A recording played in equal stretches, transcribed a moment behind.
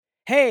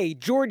Hey,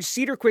 George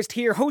Cedarquist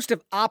here, host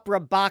of Opera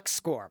Box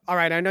Score. All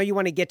right, I know you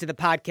want to get to the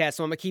podcast,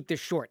 so I'm going to keep this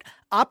short.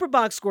 Opera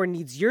Box Score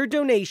needs your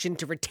donation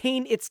to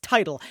retain its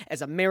title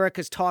as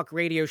America's talk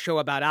radio show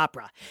about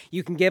opera.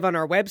 You can give on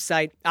our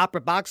website,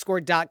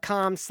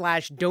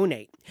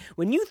 operaboxscore.com/donate.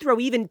 When you throw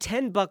even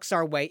 $10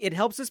 our way, it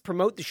helps us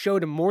promote the show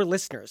to more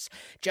listeners.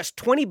 Just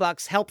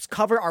 $20 helps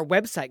cover our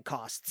website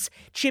costs.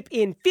 Chip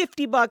in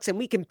 $50 and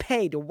we can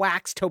pay to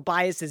wax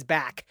Tobias's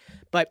back.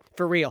 But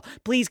for real,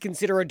 please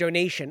consider a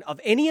donation of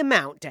any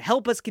amount to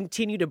help us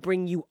continue to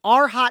bring you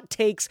our hot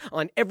takes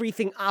on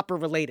everything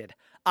opera-related.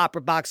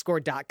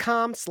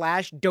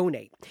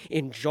 operaboxscore.com/donate.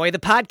 Enjoy the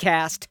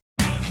podcast.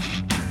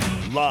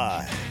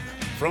 Live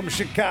from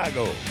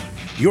Chicago,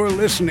 you're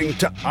listening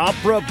to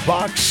Opera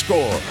Box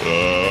Score.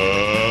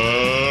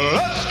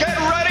 Let's get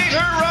ready to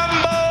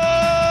rumble!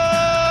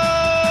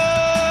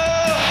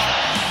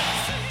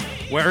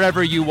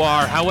 Wherever you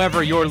are,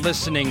 however you're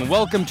listening,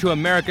 welcome to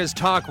America's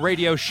talk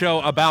radio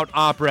show about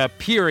opera,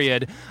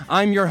 period.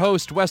 I'm your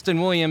host, Weston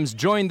Williams,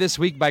 joined this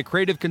week by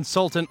creative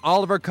consultant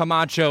Oliver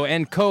Camacho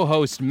and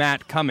co-host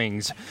Matt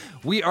Cummings.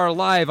 We are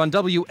live on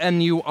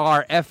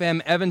WNUR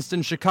FM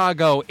Evanston,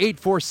 Chicago.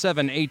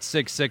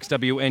 847-866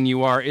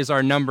 WNUR is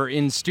our number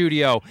in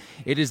studio.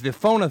 It is the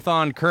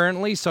phone-a-thon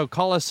currently, so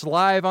call us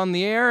live on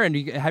the air and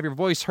you have your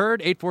voice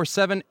heard.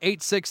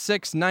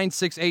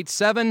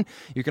 847-866-9687.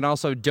 You can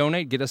also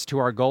donate, get us to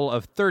our goal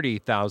of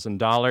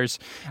 $30,000.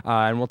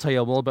 And we'll tell you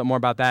a little bit more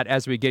about that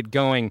as we get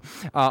going.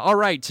 All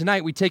right,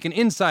 tonight we take an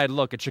inside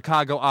look at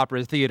Chicago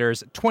Opera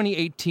Theater's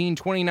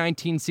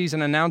 2018-2019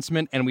 season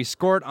announcement, and we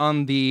score it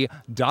on the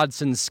Dodson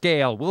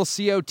scale. Will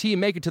COT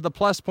make it to the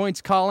plus points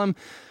column?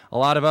 A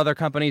lot of other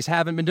companies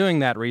haven't been doing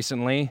that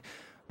recently.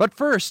 But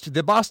first,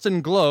 the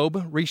Boston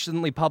Globe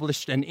recently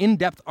published an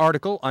in-depth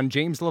article on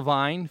James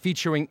Levine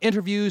featuring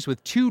interviews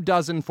with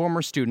 24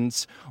 former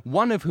students,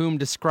 one of whom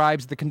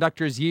describes the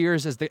conductor's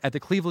years at the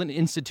Cleveland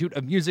Institute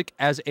of Music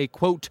as a,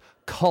 quote,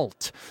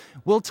 cult.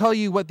 We'll tell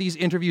you what these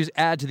interviews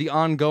add to the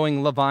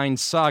ongoing Levine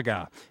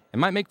saga. It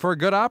might make for a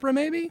good opera,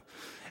 maybe?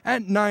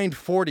 At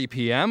 9:40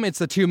 p.m., it's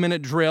the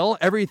 2-minute drill,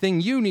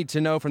 everything you need to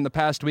know from the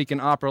past week in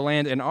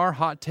Operaland and our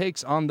hot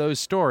takes on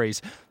those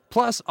stories.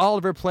 Plus,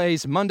 Oliver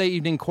plays Monday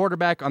evening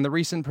quarterback on the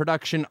recent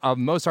production of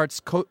Mozart's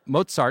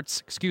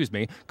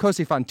Così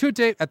fan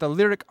tutte at the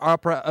Lyric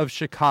Opera of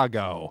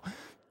Chicago.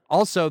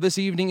 Also, this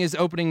evening is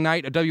opening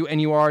night of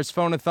WNUR's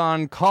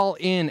Phone-a-thon. Call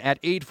in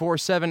at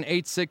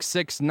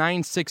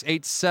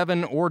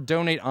 847-866-9687 or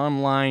donate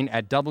online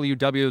at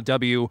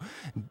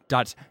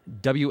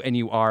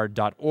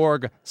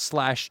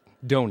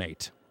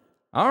www.wnur.org/donate.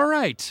 All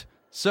right,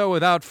 so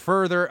without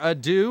further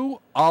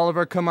ado,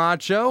 Oliver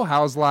Camacho,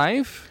 how's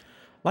life?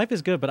 Life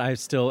is good, but I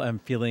still am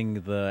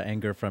feeling the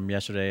anger from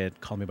yesterday at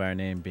Call Me By Your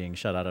Name being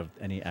shut out of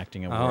any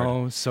acting award.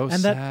 Oh, so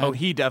and sad. Oh,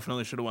 he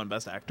definitely should have won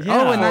Best Actor.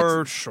 Yeah. Oh, and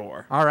for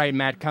sure. All right,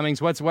 Matt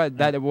Cummings, was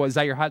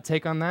that your hot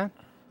take on that?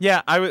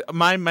 Yeah,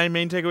 my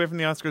main takeaway from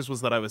the Oscars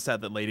was that I was sad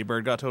that Lady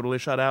Bird got totally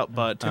shut out,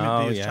 but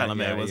Timothée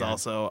Chalamet was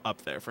also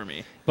up there for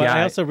me. But Yeah,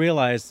 I also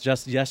realized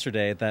just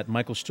yesterday that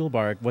Michael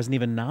Stuhlbarg wasn't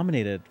even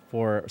nominated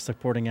for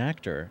supporting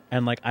actor.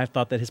 And I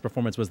thought that his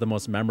performance was the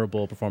most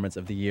memorable performance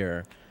of the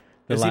year.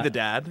 Is he the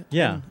dad?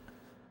 Yeah.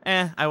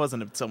 I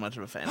wasn't so much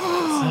of a fan of his.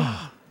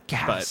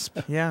 Gasp.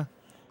 But, yeah.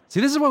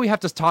 See, this is what we have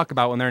to talk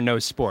about when there are no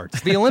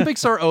sports. The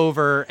Olympics are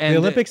over, and The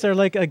Olympics are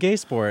like a gay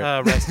sport.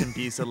 Rest in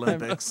peace,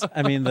 Olympics.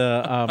 I mean,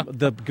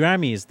 the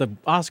Grammys, the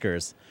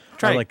Oscars.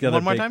 Try are like the other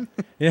one more big- time?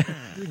 Yeah.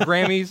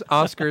 Grammys,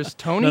 Oscars,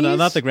 Tonys. No,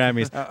 not the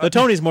Grammys. The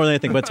Tonys more than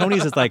anything, but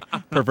Tonys is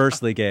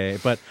perversely gay.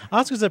 But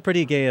Oscars is a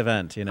pretty gay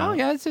event, you know? Oh,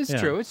 yeah, it's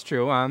true. It's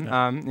true.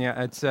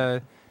 It's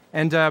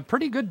and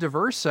pretty good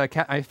diverse.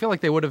 I feel like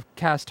they would have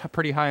cast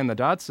pretty high on the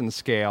Dodson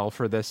scale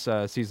for this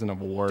season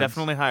of awards.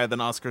 Definitely higher than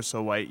Oscars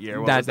So White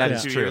year. That was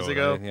is 2 true. years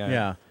ago?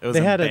 Yeah. It was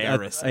they had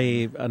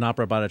embarrassing. an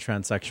opera about a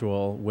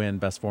transsexual win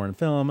Best Foreign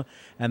Film,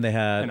 and they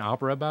had An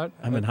opera about?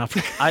 an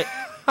opera. I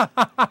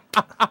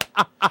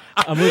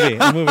a movie.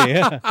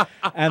 Yeah.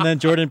 And then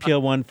Jordan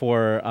Peele won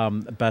for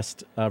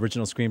Best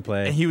Original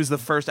Screenplay. he was the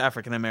first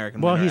African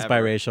American. Well, winner he's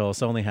ever. biracial,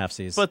 so only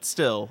halfsies. But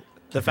still,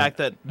 the fact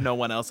that no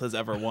one else has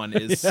ever won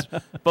is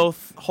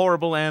both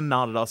horrible and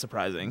not at all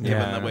surprising, given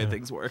Yeah. the way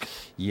things work.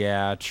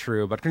 Yeah,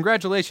 true. But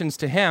congratulations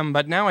to him.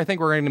 But now I think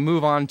we're going to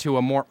move on to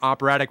a more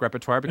operatic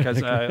repertoire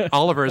because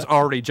Oliver is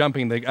already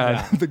jumping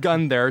the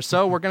gun there.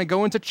 So we're going to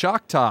go into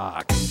Chalk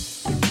Talk.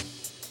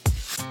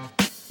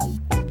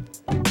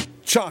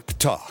 Chalk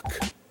Talk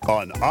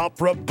on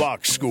Opera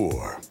Box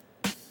Score.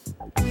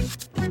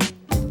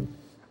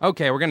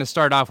 Okay, we're going to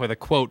start off with a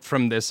quote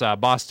from this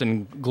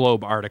Boston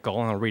Globe article,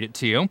 and I'll read it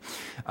to you.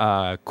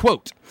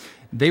 Quote,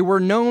 "They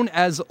were known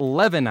as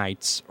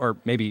Levinites," or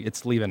maybe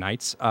it's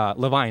Levinites,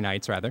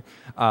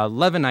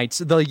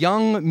 Levinites, the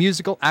young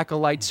musical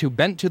acolytes who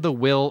bent to the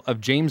will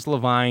of James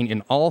Levine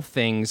in all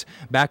things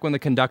back when the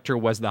conductor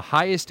was the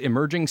highest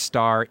emerging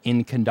star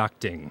in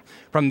conducting.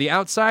 From the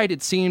outside,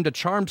 it seemed a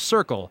charmed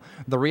circle.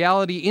 The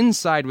reality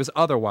inside was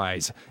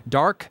otherwise,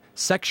 dark,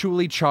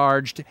 sexually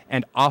charged,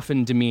 and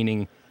often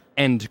demeaning.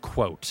 End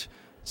quote.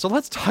 So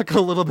let's talk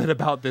a little bit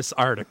about this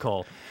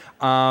article.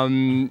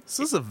 This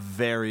is a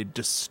very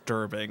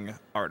disturbing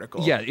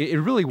article. Yeah, it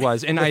really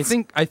was. And I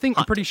think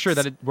I'm pretty sure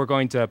that we're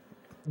going to,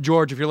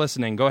 George, if you're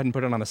listening, go ahead and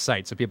put it on the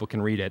site so people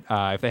can read it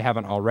if they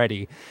haven't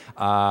already.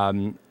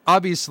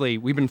 Obviously,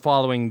 we've been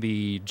following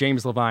the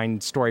James Levine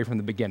story from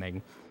the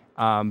beginning.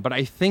 But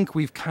I think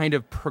we've kind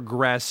of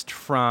progressed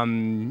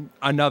from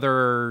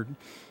another,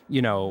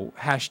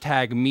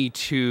 hashtag Me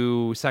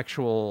Too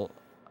sexual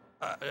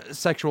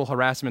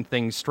harassment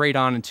thing straight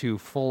on into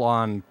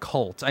full-on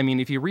cult. I mean,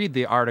 if you read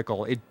the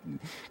article,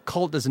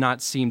 cult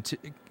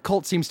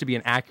seems to be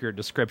an accurate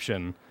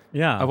description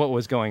of what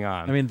was going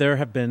on. I mean, there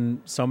have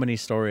been so many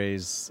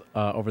stories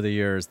over the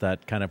years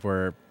that kind of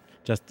were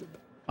just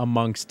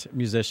amongst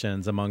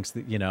musicians, amongst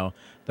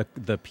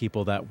the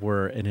people that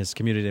were in his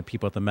community and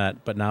people at the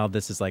Met. But now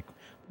this is like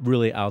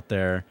really out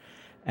there,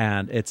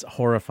 and it's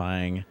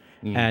horrifying.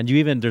 And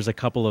there's a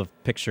couple of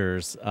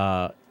pictures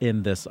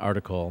in this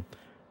article.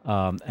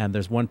 And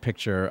there's one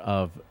picture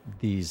of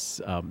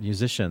these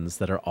musicians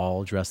that are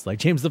all dressed like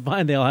James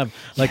Levine. They all have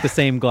like the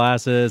same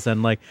glasses,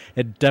 and like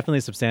it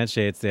definitely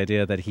substantiates the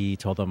idea that he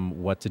told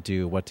them what to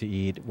do, what to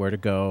eat, where to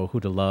go, who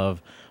to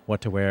love,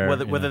 what to wear,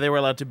 whether they were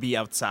allowed to be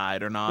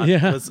outside or not.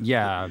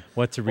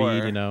 What to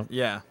read,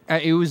 Yeah,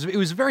 it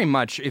was very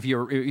much if you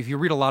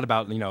read a lot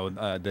about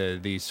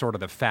the sort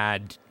of the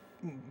fad,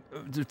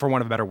 for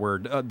want of a better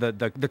word,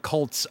 the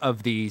cults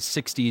of the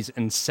 60s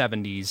and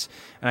 70s,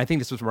 and I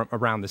think this was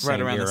around the same right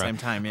around era. The same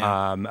time,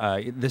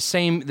 yeah. The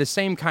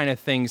same kind of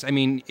things. I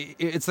mean,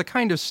 it's the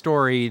kind of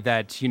story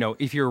that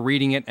if you're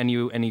reading it and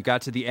you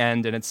got to the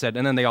end and it said,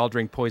 and then they all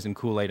drank poison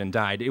Kool-Aid and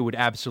died, it would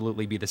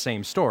absolutely be the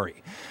same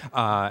story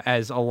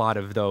as a lot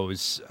of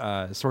those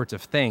sorts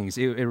of things.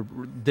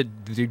 The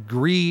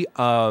degree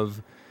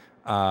of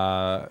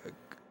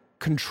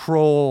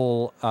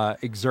control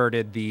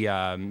exerted,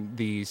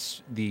 the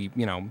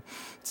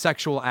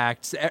sexual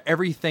acts,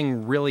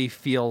 everything really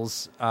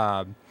feels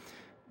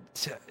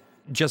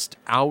just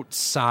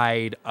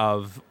outside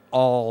of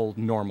all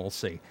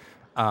normalcy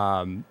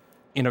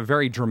in a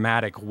very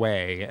dramatic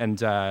way.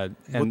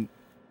 And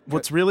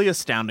what's really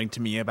astounding to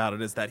me about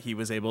it is that he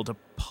was able to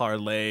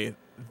parlay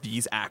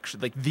these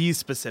actions, like these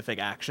specific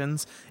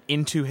actions,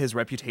 into his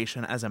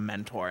reputation as a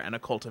mentor and a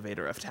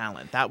cultivator of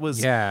talent. That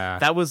was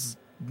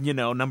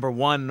number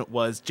one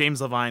was James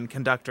Levine,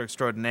 conductor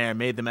extraordinaire,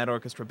 made the Met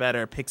Orchestra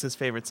better, picks his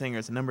favorite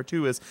singers. And number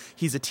two is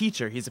he's a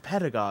teacher, he's a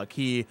pedagogue.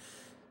 He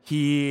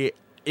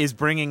is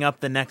bringing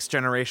up the next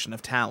generation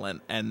of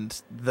talent.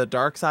 And the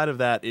dark side of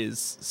that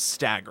is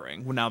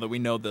staggering. Now that we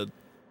know the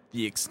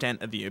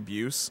extent of the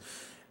abuse,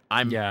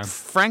 I'm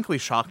frankly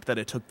shocked that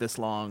it took this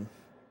long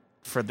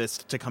for this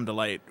to come to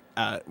light,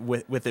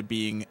 with it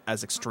being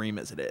as extreme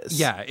as it is.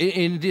 Yeah,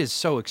 it is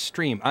so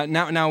extreme.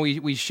 Now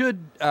we should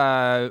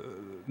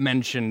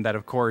mention that,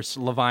 of course,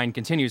 Levine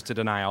continues to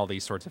deny all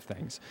these sorts of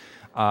things.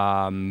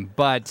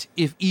 But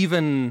if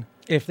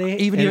they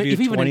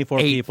interviewed 24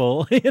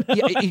 people, yeah,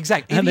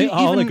 exactly, and they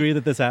all agree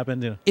that this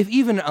happened, if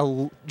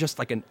even just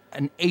like an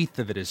eighth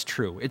of it is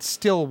true, it's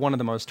still one of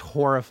the most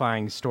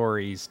horrifying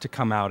stories to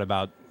come out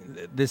about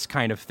this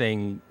kind of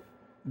thing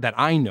that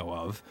I know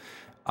of.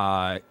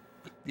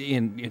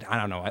 In I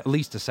don't know, at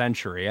least a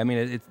century. I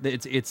mean,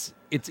 it's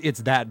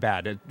that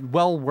bad. It's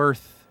well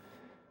worth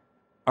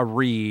a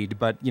read,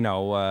 but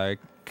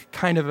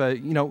kind of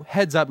a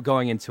heads up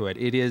going into it.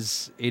 It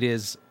is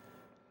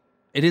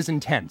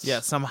intense. Yeah,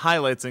 some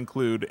highlights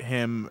include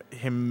him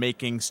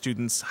making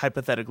students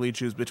hypothetically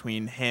choose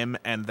between him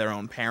and their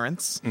own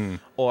parents,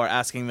 or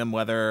asking them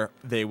whether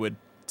they would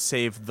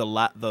save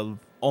the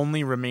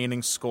only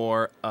remaining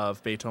score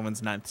of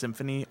Beethoven's Ninth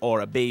Symphony or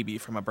a baby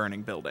from a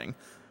burning building.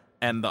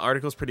 And the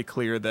article's pretty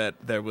clear that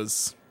there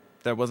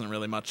wasn't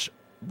really much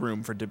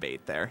room for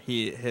debate there.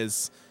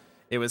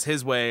 It was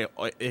his way.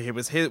 It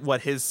was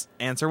what his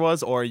answer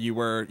was, or you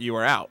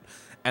were out.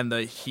 And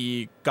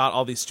he got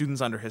all these students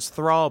under his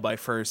thrall by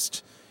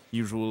first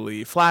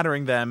usually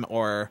flattering them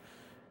or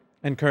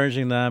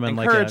encouraging them,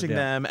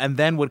 and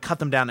then would cut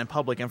them down in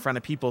public in front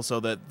of people so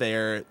that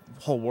their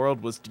whole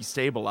world was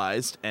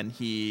destabilized, and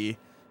he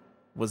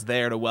was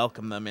there to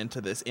welcome them into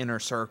this inner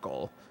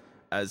circle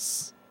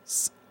as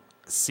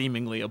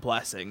seemingly a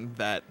blessing.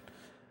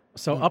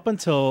 So up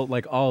until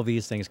like all of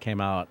these things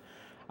came out,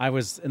 I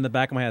was in the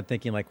back of my head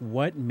thinking, like,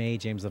 what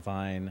made James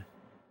Levine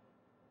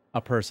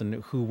a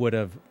person who would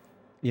have,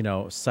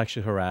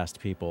 sexually harassed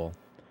people?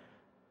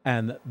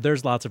 And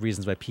there's lots of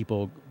reasons why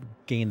people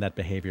gain that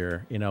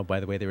behavior, by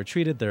the way they were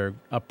treated, their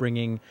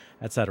upbringing,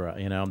 etc.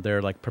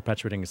 They're like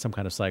perpetuating some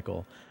kind of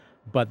cycle.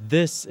 But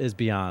this is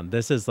beyond.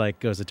 This is like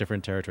goes a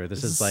different territory.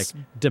 This is like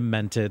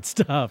demented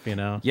stuff,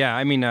 Yeah,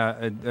 I mean,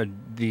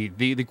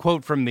 the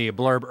quote from the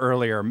blurb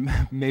earlier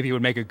maybe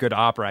would make a good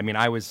opera. I mean,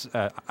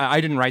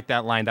 I didn't write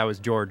that line. That was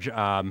George.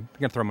 I'm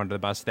gonna throw him under the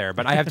bus there.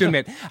 But I have to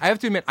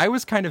admit, I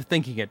was kind of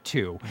thinking it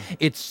too.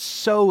 It's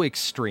so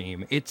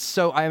extreme. It's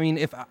so. I mean,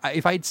 if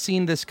I'd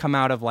seen this come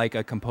out of like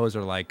a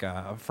composer like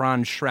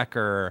Franz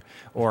Schrecker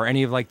or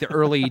any of like the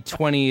early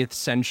 20th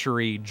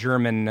century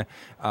German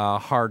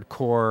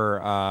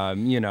hardcore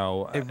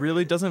It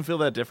really doesn't feel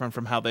that different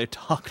from how they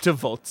talk to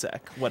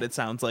Wojciech, what it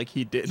sounds like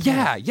he did.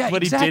 Yeah,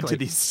 what exactly. he did to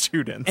these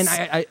students.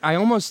 And I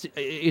almost,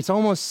 it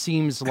almost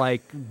seems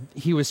like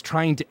he was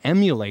trying to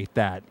emulate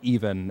that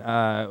even.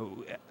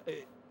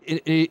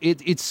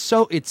 It's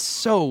so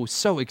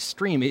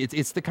extreme.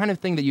 It's the kind of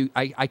thing that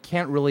I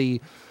can't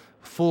really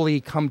fully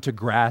come to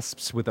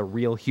grasps with a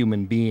real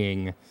human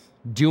being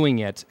doing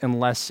it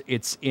unless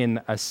it's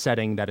in a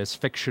setting that is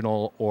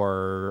fictional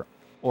or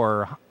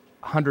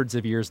hundreds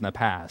of years in the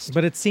past.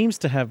 But it seems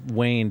to have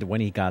waned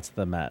when he got to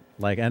the Met.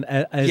 Like, and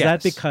is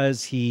that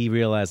because he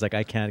realized, like,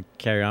 I can't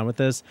carry on with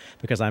this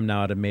because I'm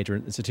now at a major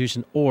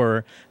institution,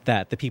 or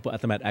that the people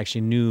at the Met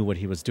actually knew what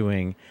he was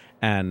doing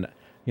and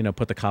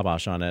put the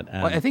kibosh on it?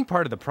 And well, I think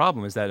part of the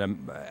problem is that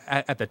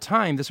at the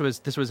time this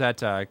was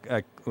at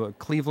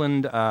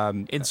Cleveland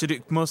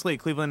Institute, mostly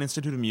Cleveland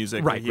Institute of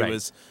Music. Right, he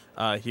was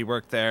he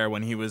worked there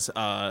when he was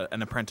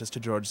an apprentice to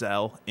George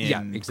Zell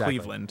in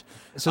Cleveland.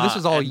 So this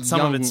is all and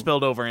some of it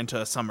spilled over into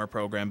a summer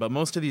program, but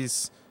most of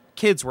these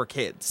kids were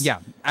kids. Yeah,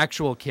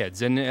 actual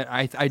kids, and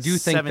I do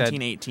think 17,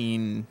 that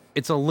 18.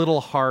 It's a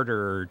little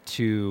harder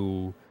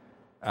to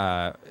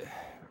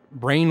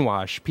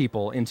brainwash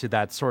people into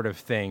that sort of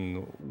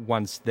thing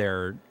once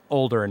they're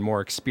older and more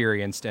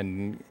experienced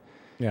and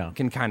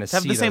can kind of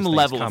have see the same those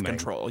level coming. of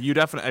control.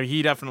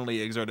 He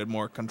definitely exerted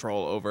more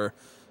control over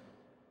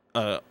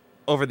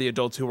the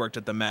adults who worked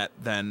at the Met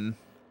than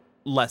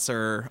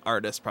lesser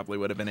artists probably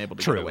would have been able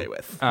to get away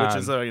with. Which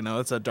is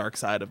it's a dark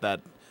side of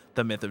that.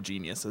 The myth of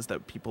genius is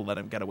that people let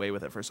him get away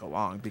with it for so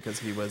long because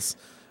he was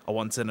a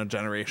once in a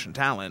generation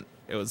talent.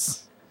 It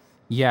was.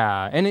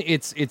 Yeah, and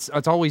it's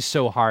always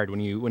so hard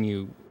when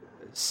you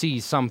see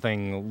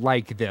something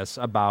like this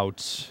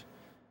about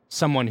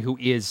someone who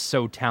is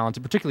so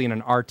talented, particularly in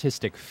an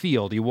artistic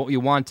field. You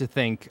want to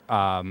think,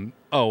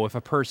 if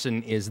a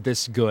person is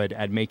this good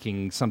at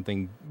making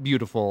something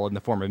beautiful in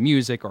the form of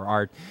music or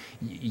art,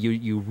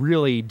 you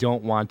really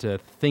don't want to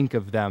think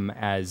of them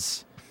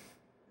as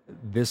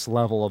this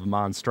level of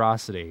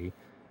monstrosity.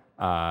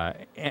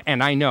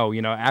 And I know,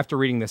 after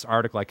reading this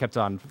article, I kept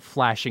on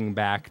flashing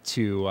back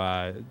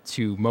to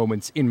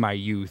moments in my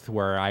youth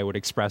where I would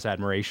express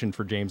admiration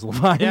for James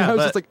Levine. Yeah, I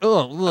was just like,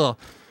 ugh.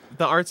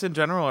 The arts in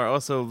general are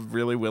also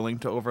really willing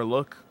to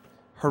overlook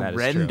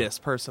horrendous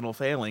personal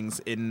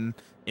failings in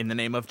the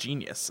name of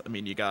genius. I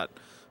mean, you got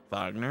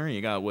Wagner,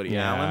 you got Woody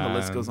Allen. The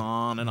list goes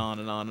on and on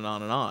and on and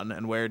on and on.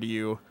 And where do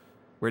you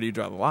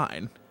draw the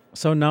line?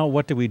 So now,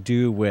 what do we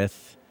do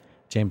with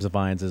James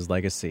Levine's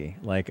legacy,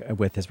 like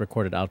with his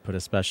recorded output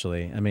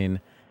especially? I mean,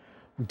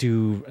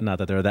 not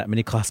that there are that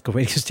many classical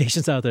radio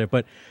stations out there,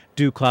 but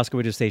do classical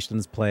radio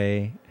stations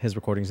play his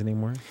recordings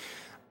anymore?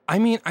 I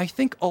mean, I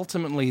think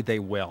ultimately they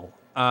will.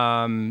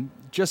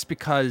 Just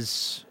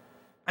because,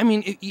 I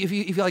mean, if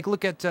you like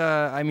look at,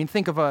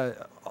 think of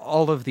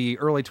all of the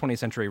early 20th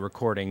century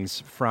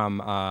recordings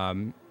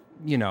from,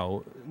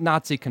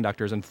 Nazi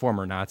conductors and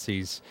former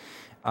Nazis.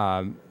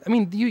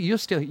 You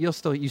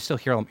still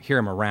hear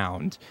them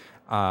around.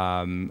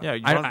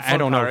 I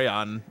don't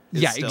know.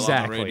 Yeah, exactly.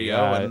 On the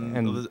radio,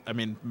 and I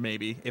mean,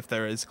 maybe if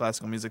there is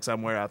classical music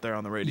somewhere out there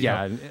on the radio.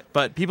 Yeah,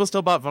 but people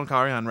still bought Von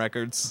Karajan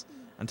records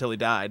until he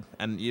died,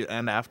 and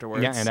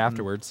afterwards. Yeah, and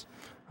afterwards.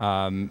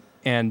 I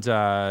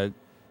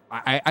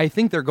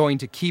think they're going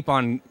to keep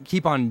on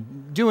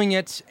doing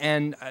it,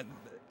 and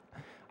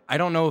I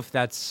don't know if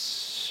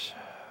that's.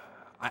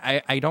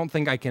 I don't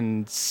think I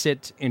can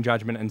sit in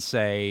judgment and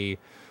say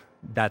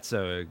that's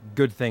a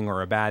good thing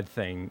or a bad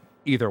thing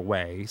either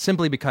way,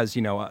 simply because,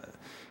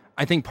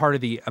 I think part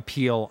of the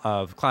appeal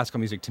of classical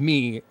music to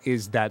me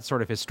is that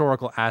sort of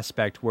historical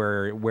aspect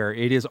where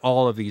it is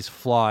all of these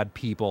flawed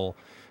people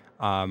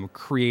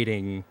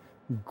creating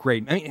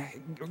great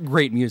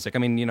music. I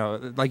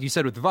mean, like you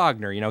said with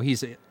Wagner,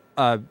 he's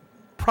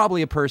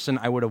probably a person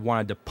I would have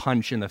wanted to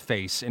punch in the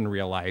face in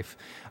real life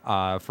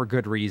for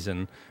good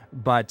reason,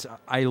 but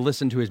I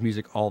listen to his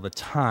music all the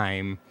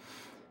time.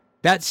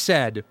 That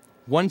said,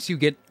 once you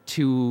get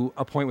to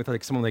a point with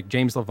like someone like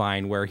James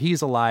Levine where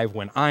he's alive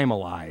when I'm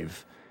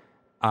alive,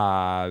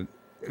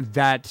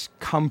 that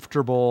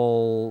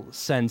comfortable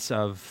sense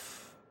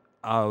of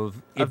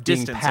it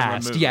being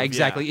past. Yeah,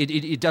 exactly.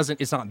 Yeah. It doesn't.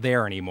 It's not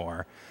there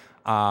anymore.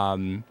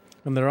 And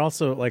there are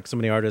also like so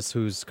many artists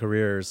whose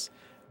careers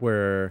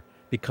were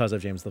because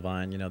of James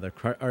Levine. They're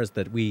artists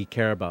that we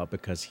care about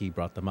because he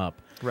brought them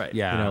up. Right.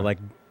 Yeah. Like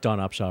Dawn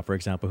Upshaw, for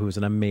example, who's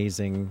an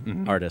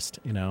amazing artist.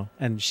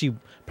 And she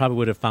probably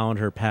would have found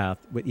her path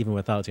even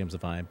without James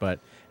Levine, but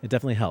it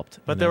definitely helped.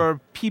 But there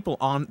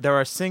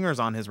are singers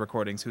on his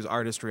recordings whose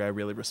artistry I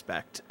really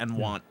respect and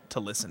want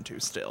to listen to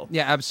still.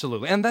 Yeah,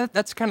 absolutely. And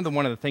that's kind of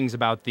one of the things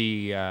about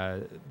the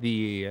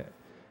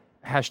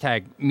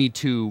hashtag Me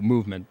Too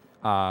movement.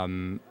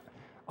 I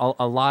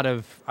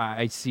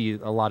see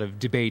a lot of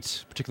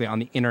debate, particularly on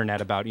the internet,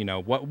 about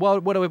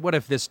what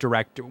if this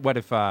director, what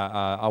if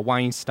a Harvey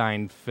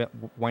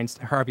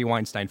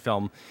Weinstein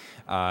film,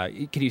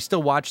 can you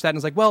still watch that? And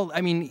it's like, well,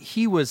 I mean,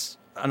 he was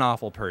an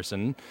awful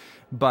person,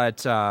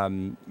 but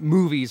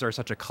movies are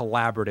such a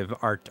collaborative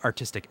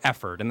artistic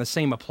effort, and the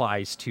same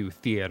applies to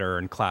theater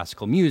and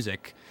classical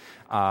music.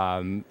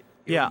 On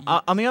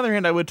the other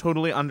hand, I would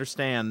totally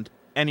understand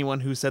anyone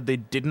who said they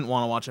didn't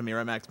want to watch a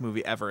Miramax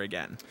movie ever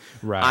again.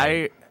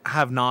 Right. I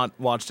have not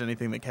watched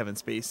anything that Kevin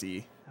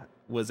Spacey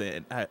was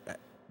in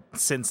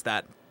since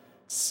that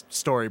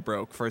story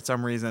broke. For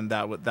some reason,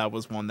 that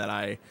was one that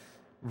I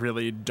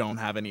really don't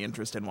have any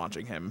interest in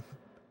watching him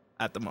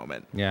at the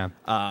moment. Yeah.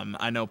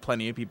 I know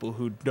plenty of people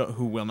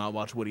who will not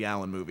watch Woody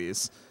Allen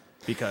movies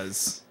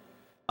because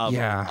of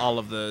all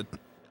of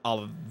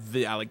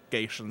the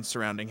allegations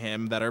surrounding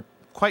him that are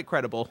quite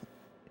credible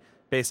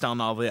based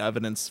on all the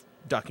evidence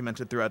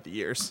documented throughout the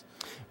years.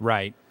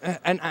 Right.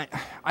 And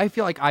I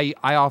feel like I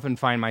often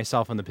find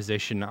myself in the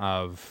position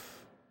of,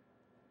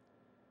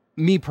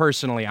 me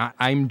personally, I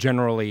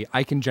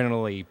can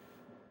generally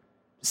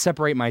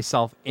separate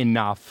myself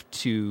enough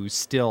to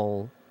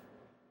still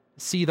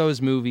see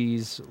those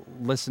movies,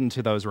 listen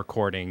to those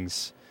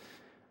recordings,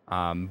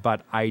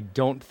 but I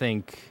don't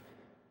think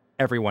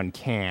everyone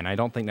can. I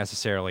don't think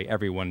necessarily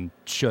everyone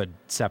should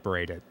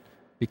separate it,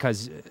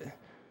 because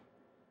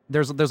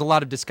there's a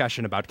lot of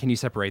discussion about, can you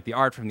separate the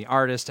art from the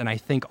artist, and I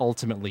think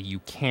ultimately you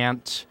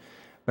can't.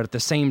 But at the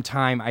same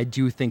time, I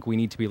do think we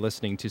need to be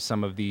listening to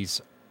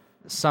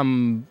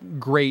some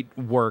great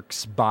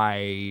works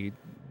by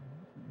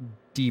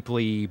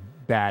deeply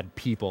bad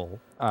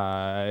people,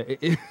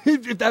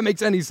 if that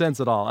makes any sense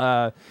at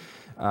all.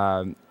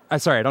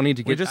 Sorry, I don't need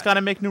to get... We just got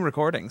to make new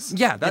recordings.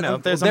 Yeah,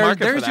 there's a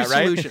market for that, your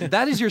right? solution.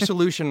 That is your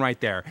solution right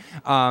there.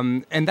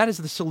 And that is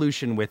the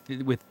solution with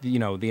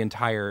the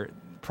entire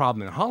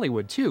problem in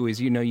Hollywood too, is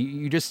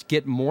you just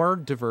get more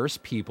diverse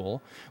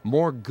people,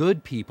 more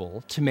good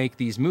people to make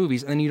these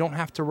movies, and then you don't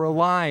have to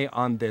rely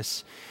on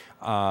this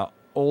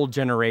old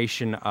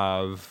generation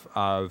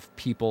of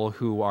people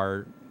who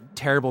are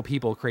terrible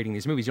people creating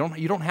these movies.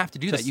 You don't have to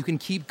do that. You can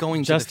keep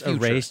going to the future.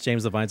 Just erase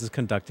James Levine's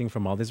conducting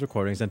from all these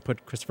recordings and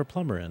put Christopher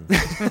Plummer in.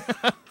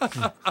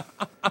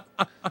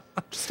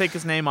 Just take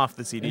his name off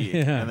the CD.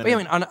 Yeah. But,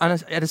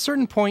 at a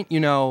certain point,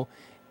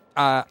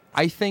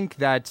 I think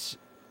that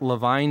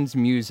Levine's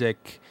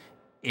music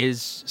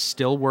is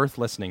still worth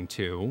listening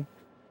to,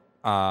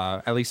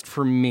 at least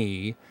for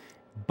me.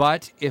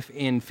 But if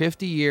in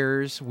 50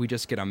 years we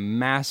just get a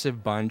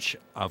massive bunch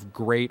of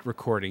great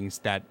recordings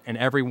and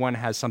everyone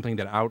has something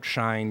that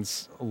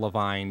outshines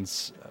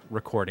Levine's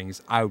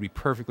recordings, I would be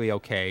perfectly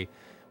okay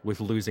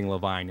with losing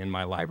Levine in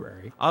my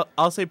library.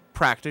 I'll say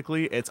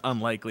practically, it's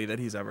unlikely that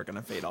he's ever going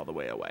to fade all the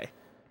way away.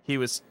 He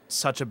was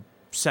such a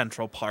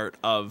central part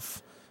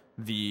of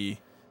the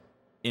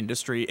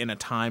industry in a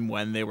time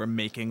when they were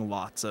making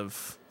lots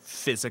of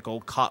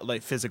physical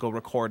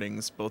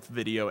recordings, both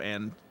video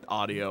and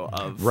audio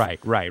of right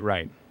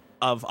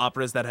of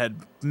operas that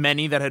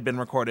had been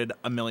recorded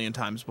a million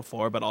times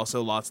before, but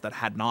also lots that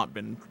had not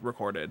been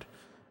recorded.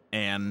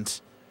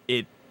 And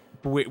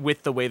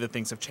with the way that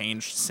things have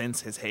changed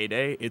since his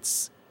heyday,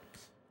 it's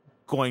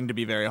going to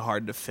be very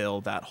hard to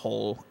fill that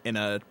hole in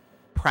a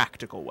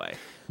practical way.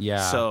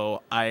 Yeah.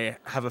 So I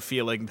have a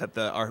feeling that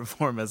the art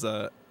form as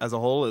a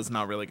whole is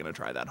not really going to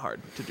try that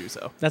hard to do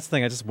so. That's the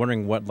thing. I'm just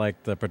wondering what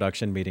the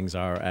production meetings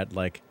are at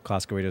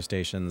classical radio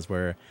stations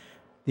where,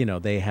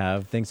 they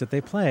have things that they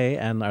play,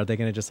 and are they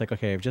going to just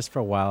okay, just for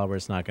a while we're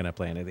just not going to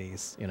play any of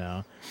these,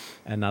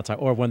 and not talk,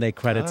 or when they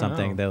credit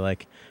something, they're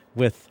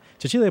with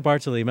Cecilia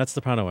Bartoli,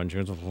 mezzo-soprano, and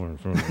just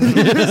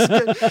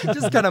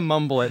kind of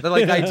mumble it,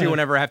 like I do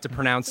whenever I have to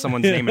pronounce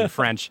someone's name in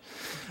French.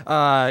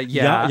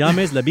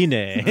 James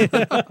Labine.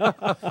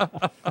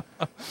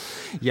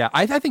 Yeah,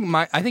 I think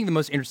the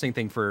most interesting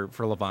thing for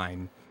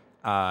Levine,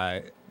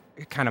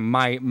 kind of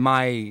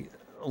my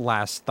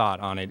last thought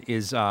on it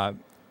is,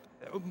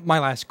 my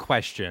last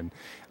question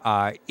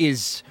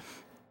is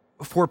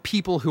for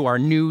people who are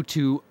new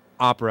to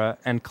opera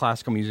and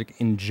classical music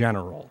in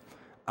general.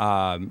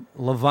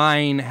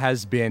 Levine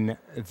has been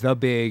the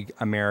big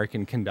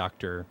American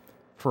conductor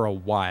for a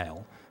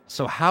while.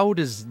 So how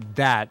does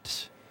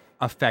that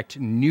affect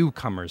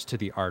newcomers to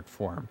the art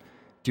form?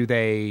 Do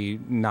they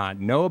not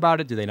know about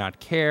it? Do they not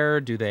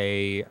care? Do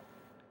they...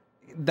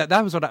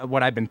 That was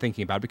what I've been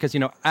thinking about, because,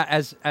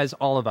 as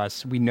all of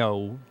us, we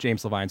know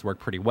James Levine's work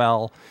pretty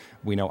well.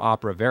 We know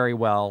opera very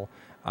well.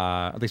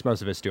 At least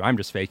most of us do. I'm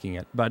just faking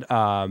it. But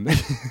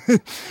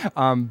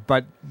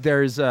but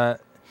there's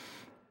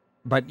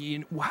but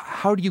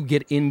how do you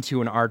get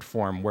into an art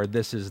form where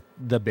this is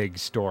the big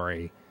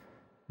story?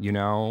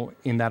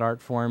 In that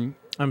art form.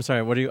 I'm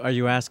sorry. What are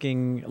you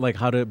asking?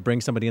 How to bring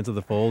somebody into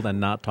the fold and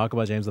not talk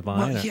about James Levine?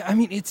 Well, yeah, I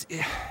mean, it's.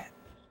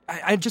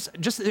 I just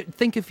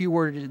think if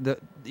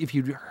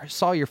you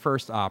saw your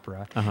first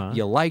opera,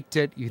 you liked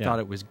it, you thought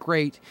it was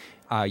great,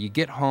 you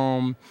get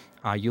home,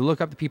 you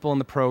look up the people in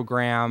the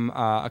program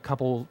a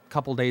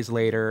couple days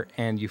later,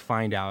 and you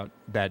find out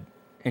that,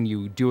 and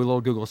you do a little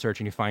Google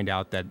search and you find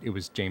out that it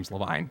was James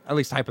Levine, at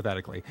least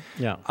hypothetically.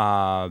 Yeah.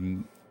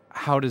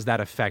 How does that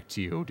affect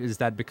you? Does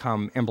that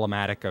become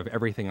emblematic of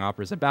everything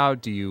opera's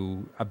about? Do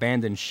you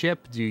abandon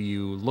ship? Do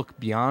you look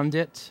beyond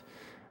it?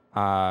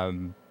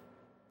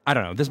 I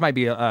don't know. This might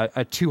be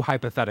a too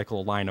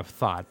hypothetical line of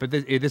thought, but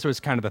this was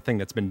kind of the thing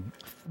that's been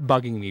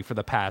bugging me for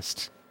the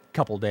past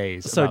couple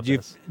days. So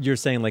you're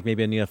saying like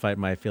maybe a neophyte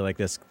might feel like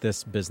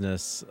this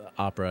business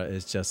opera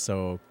is just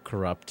so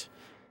corrupt,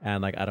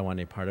 and like I don't want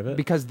any part of it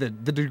because the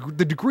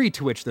degree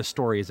to which the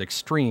story is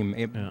extreme,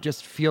 it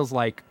just feels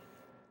like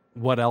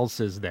what else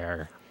is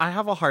there? I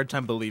have a hard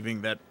time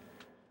believing that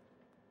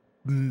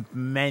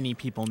many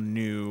people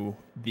knew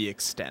the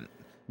extent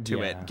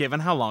to it, given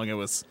how long it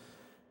was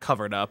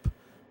covered up.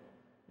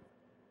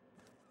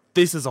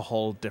 This is a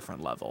whole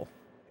different level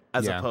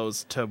as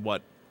opposed to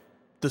what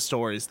the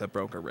stories that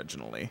broke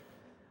originally,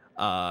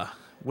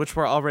 which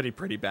were already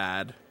pretty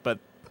bad. But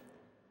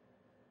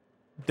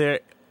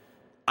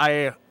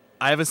I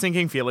have a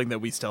sinking feeling that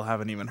we still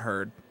haven't even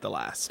heard the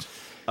last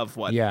of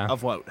what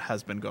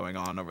has been going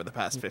on over the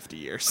past 50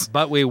 years.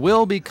 But we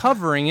will be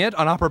covering it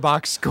on Opera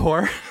Box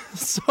Score.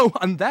 So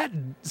on that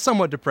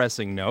somewhat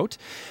depressing note,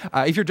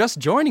 if you're just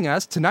joining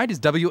us, tonight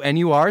is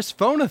WNUR's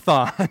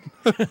Phone-a-thon.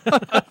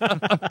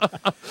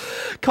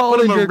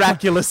 What a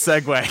miraculous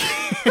segue.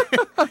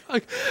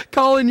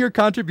 Call in your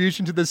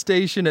contribution to the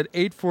station at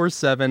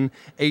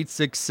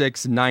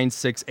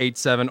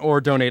 847-866-9687 or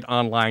donate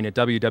online at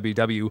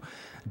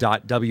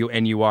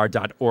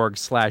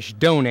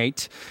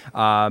www.wnur.org/donate.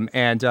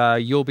 And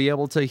you'll be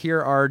able to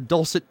hear our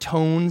dulcet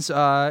tones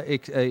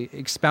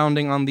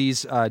expounding on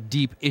these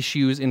deep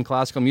issues in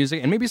classical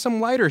music and maybe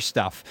some lighter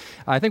stuff.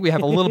 I think we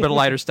have a little bit of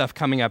lighter stuff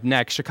coming up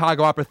next.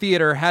 Chicago Opera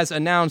Theater has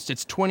announced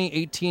its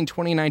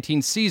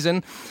 2018-2019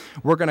 season.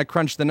 We're going to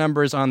crunch the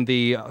numbers on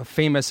the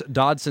famous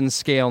Dodson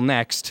scale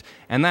next,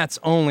 and that's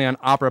only on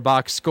Opera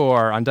Box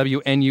Score on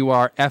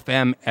WNUR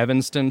FM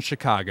Evanston,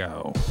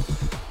 Chicago.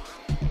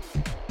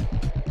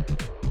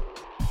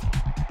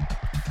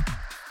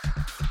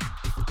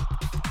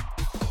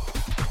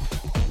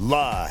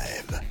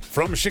 Live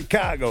from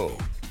Chicago,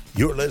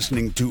 you're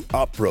listening to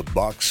Opera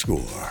Box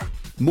Score.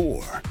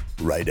 More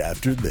right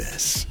after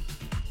this.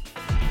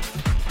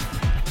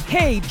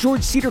 Hey,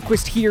 George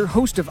Cedarquist here,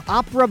 host of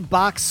Opera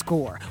Box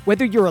Score.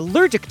 Whether you're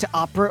allergic to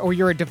opera or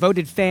you're a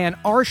devoted fan,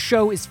 our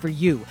show is for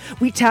you.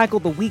 We tackle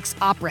the week's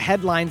opera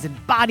headlines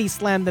and body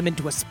slam them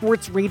into a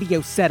sports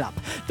radio setup.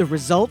 The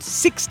result,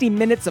 60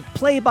 minutes of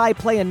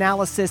play-by-play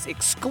analysis,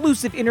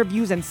 exclusive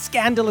interviews, and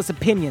scandalous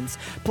opinions,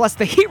 plus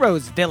the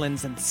heroes,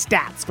 villains, and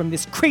stats from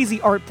this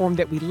crazy art form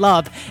that we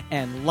love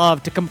and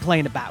love to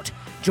complain about.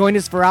 Join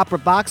us for Opera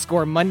Box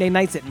Score Monday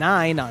nights at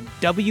 9 on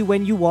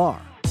WNUR.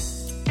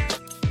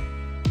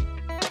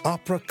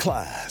 Opera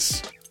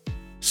Class.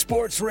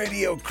 Sports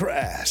Radio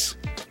Crass.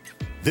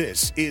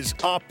 This is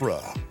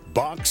Opera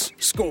Box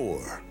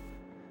Score.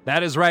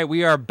 That is right.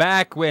 We are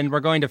back when we're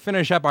going to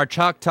finish up our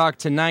Chalk Talk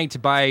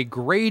tonight by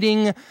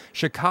grading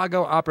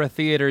Chicago Opera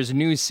Theater's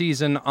new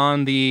season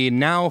on the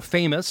now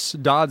famous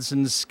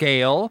Dodson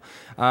scale.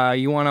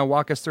 You want to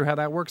walk us through how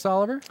that works,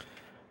 Oliver?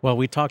 Well,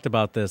 we talked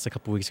about this a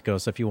couple weeks ago,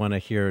 so if you want to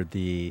hear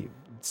the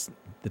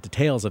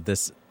details of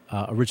this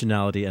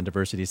originality and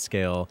diversity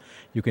scale,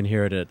 you can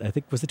hear it at, I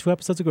think, was it 2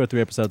 episodes ago or 3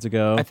 episodes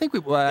ago? I think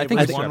it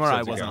was one where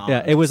I wasn't on.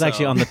 Yeah, it was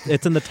actually on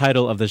it's in the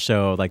title of the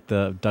show, like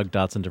the Doug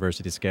Dodson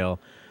diversity scale.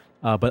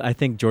 But I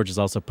think George has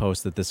also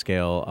posted the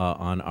scale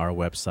on our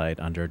website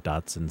under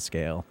Dodson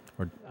scale,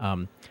 or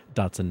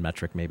Dodson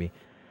metric maybe.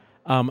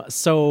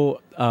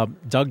 So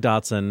Doug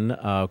Dodson,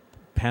 a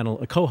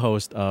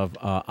co-host of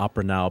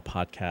Opera Now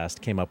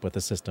podcast, came up with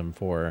a system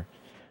for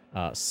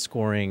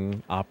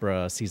scoring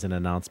opera season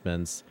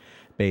announcements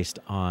based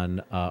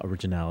on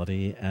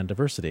originality and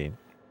diversity.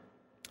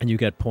 And you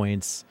get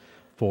points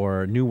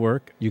for new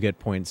work. You get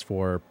points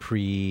for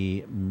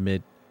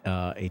pre-mid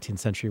 18th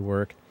century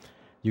work.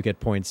 You get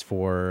points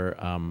for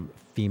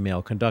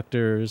female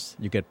conductors.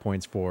 You get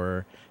points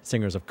for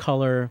singers of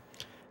color.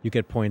 You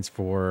get points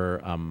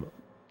for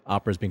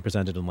operas being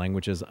presented in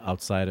languages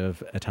outside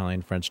of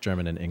Italian, French,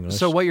 German, and English.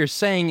 So what you're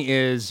saying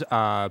is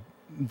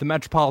the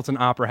Metropolitan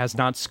Opera has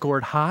not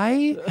scored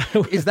high?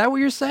 Is that what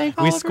you're saying,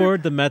 Oliver? We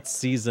scored the Mets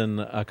season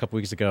a couple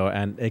weeks ago,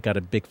 and it got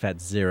a big fat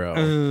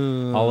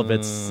 0. All of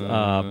its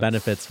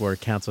benefits were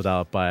canceled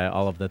out by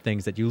all of the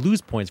things that you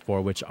lose points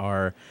for, which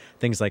are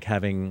things like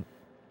having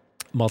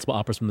multiple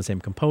operas from the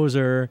same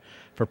composer,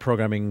 for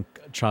programming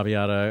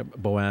Traviata,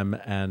 Bohème,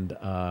 and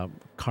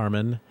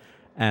Carmen,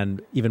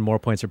 and even more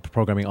points for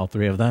programming all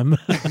 3 of them.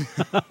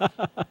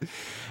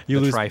 You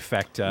lose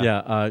trifecta.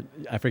 Yeah,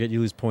 I forget you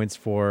lose points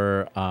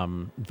for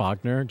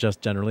Wagner,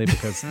 just generally,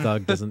 because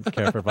Doug doesn't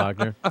care for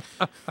Wagner.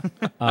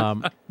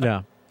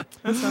 Yeah.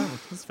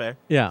 That's fair.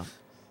 Yeah.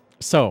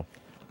 So,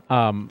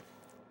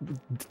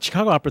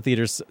 Chicago Opera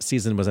Theater's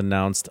season was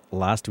announced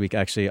last week,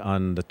 actually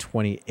on the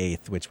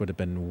 28th, which would have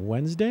been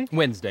Wednesday?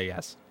 Wednesday,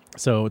 yes.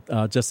 So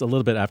just a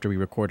little bit after we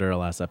recorded our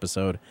last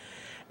episode.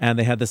 And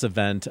they had this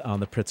event on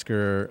the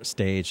Pritzker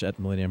stage at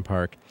Millennium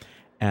Park.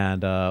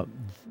 And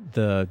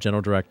the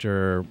general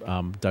director,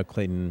 Doug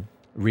Clayton,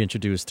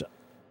 reintroduced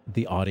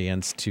the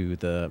audience to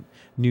the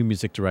new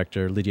music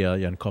director, Lydia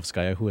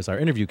Yankovskaya, who was our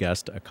interview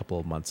guest a couple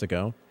of months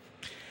ago.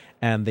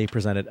 And they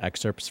presented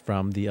excerpts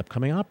from the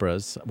upcoming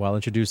operas while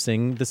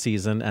introducing the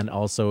season and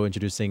also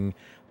introducing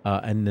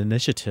an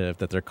initiative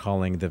that they're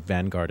calling the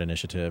Vanguard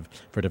Initiative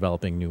for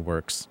developing new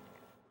works.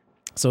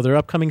 So their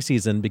upcoming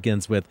season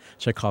begins with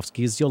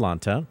Tchaikovsky's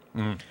Yolanta.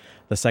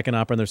 The second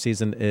opera in their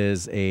season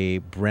is a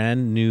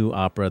brand new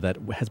opera that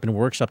has been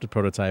workshopped at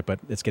prototype, but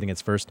it's getting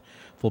its first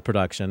full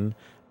production.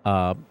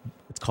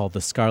 It's called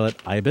The Scarlet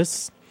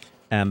Ibis,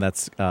 and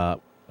that's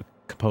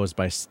composed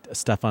by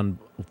Stefan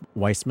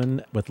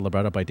Weissman with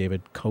libretto by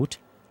David Cote.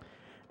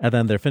 And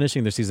then they're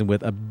finishing their season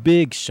with a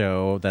big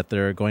show that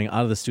they're going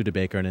out of the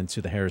Studebaker and into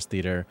the Harris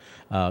Theater,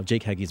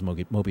 Jake Heggie's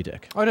Moby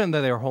Dick. I didn't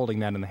know they were holding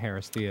that in the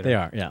Harris Theater. They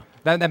are, yeah.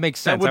 That makes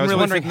sense. I was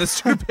wondering the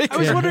Studebaker. I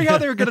was wondering how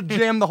they were going to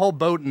jam the whole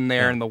boat in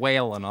there and the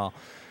whale and all.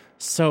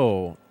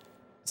 So,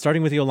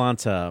 starting with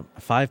Yolanta,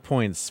 5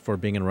 points for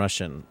being in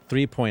Russian,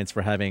 3 points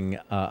for having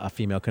a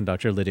female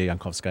conductor, Lydia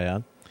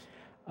Yankovskaya.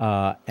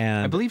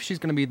 And I believe she's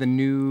going to be the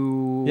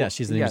new... Yeah,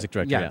 she's the music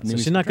director. Yeah. So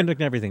she's not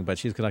conducting everything, but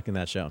she's conducting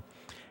that show.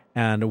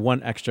 And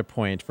 1 extra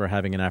point for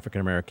having an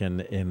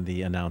African-American in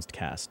the announced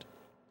cast.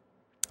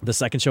 The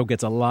second show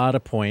gets a lot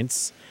of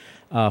points.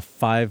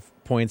 5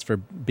 points for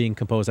being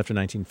composed after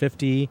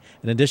 1950.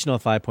 An additional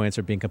 5 points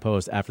for being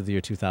composed after the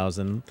year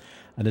 2000.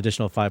 An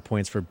additional 5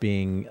 points for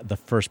being the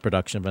first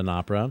production of an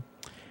opera.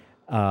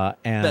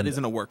 And that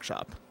isn't a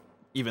workshop,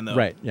 even though...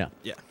 Right, yeah.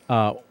 Yeah.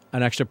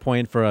 An extra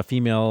point for a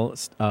female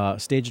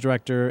stage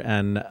director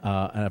and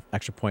an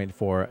extra point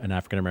for an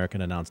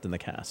African-American announced in the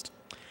cast.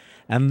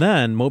 And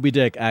then Moby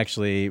Dick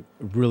actually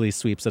really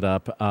sweeps it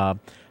up.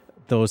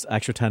 Those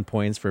extra 10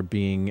 points for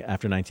being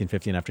after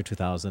 1950 and after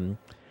 2000.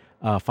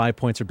 5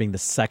 points for being the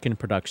second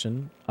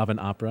production of an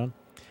opera.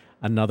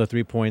 Another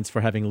 3 points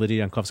for having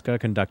Lydia Yankovskaya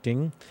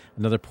conducting.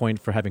 Another point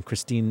for having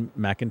Christine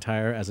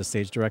McIntyre as a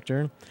stage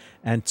director.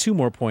 And 2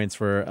 more points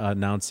for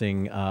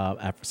announcing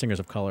singers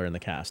of color in the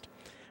cast.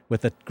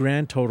 With a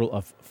grand total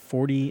of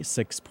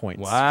 46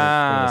 points for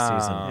the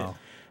season.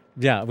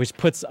 Yeah, which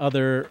puts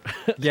other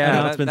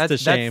announcements to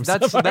shame.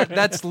 That's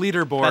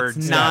leaderboard.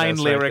 That's 9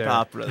 lyric right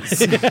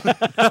operas.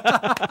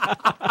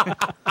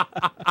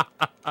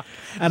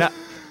 And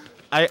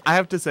I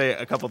have to say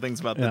a couple things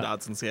about the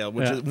Dodson scale,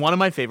 which is one of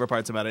my favorite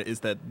parts about it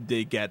is that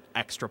they get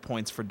extra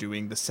points for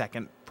doing the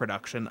second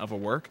production of a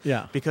work.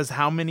 Yeah. Because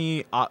how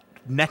many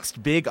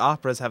next big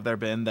operas have there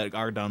been that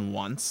are done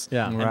once?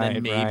 Yeah. And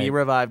then maybe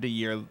revived a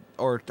year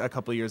or a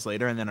couple of years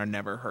later and then are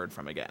never heard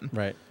from again.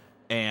 Right.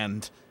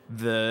 And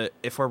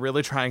if we're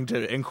really trying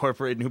to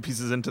incorporate new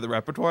pieces into the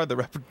repertoire,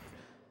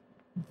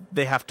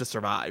 they have to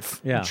survive.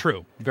 Yeah.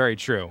 True. Very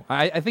true.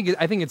 I think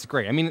it's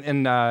great. I mean,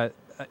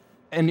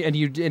 and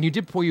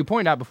you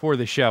point out before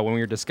the show when we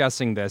were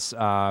discussing this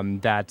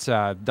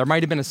that there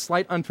might have been a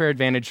slight unfair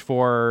advantage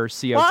for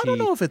COT. Well, I don't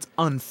know if it's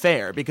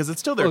unfair because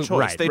it's still their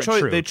choice. Right,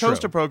 they chose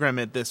to program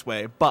it this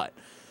way, but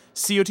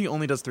COT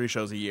only does 3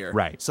 shows a year.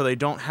 Right. So they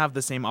don't have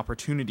the same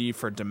opportunity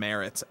for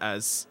demerits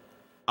as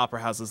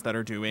opera houses that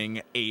are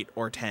doing 8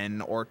 or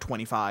 10 or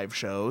 25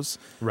 shows.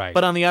 Right.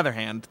 But on the other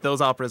hand, those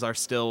operas are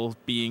still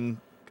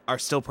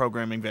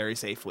programming very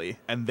safely,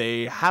 and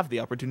they have the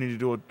opportunity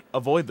to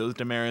avoid those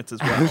demerits as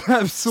well.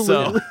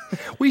 Absolutely.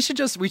 So, we should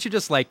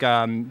just like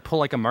pull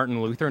like a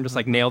Martin Luther and just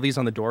like nail these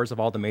on the doors of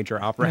all the major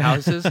opera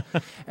houses,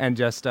 and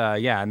just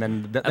and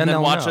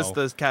then watch know. as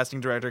the casting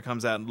director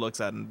comes out and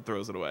looks at it and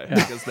throws it away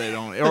because they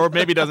don't, or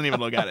maybe doesn't even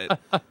look at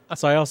it.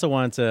 So I also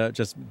wanted to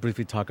just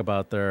briefly talk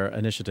about their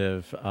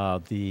initiative,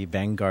 the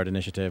Vanguard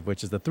Initiative,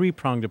 which is the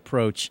 3-pronged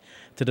approach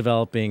to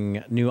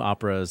developing new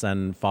operas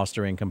and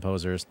fostering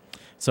composers.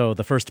 So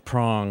the first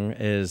prong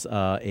is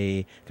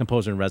a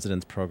composer in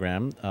residence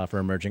program for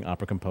emerging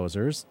opera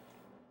composers.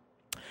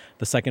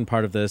 The second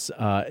part of this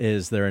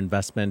is their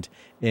investment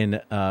in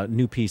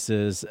new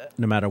pieces,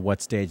 no matter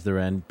what stage they're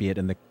in, be it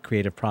in the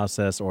creative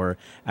process or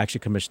actually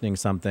commissioning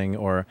something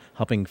or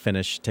helping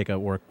take a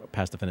work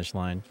past the finish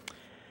line.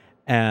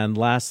 And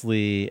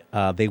lastly,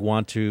 they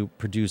want to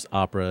produce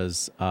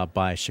operas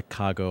by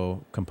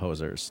Chicago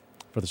composers,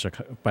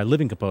 by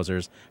living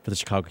composers for the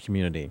Chicago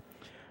community.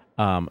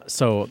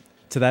 So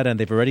to that end,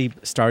 they've already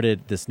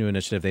started this new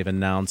initiative. They've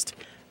announced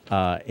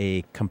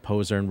a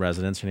composer in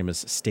residence. Her name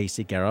is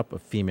Stacy Garup, a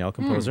female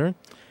composer.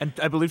 And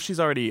I believe she's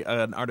already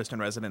an artist in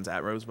residence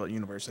at Roosevelt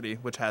University,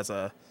 which has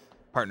a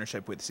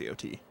partnership with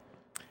COT.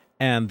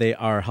 And they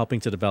are helping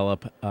to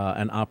develop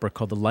an opera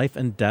called The Life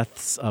and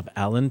Deaths of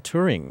Alan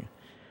Turing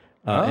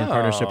in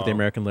partnership with the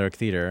American Lyric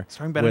Theater.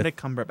 Starring Benedict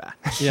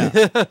Cumberbatch.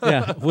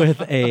 Yeah,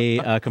 with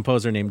a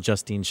composer named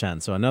Justine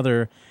Chen. So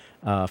another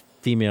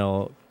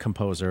female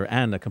composer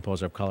and a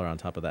composer of color on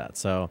top of that.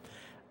 So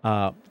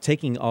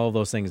taking all of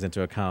those things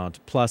into account,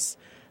 plus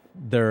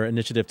their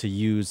initiative to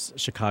use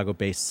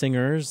Chicago-based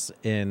singers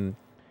in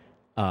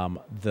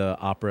the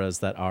operas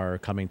that are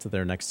coming to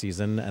their next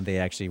season, and they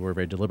actually were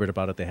very deliberate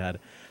about it. They had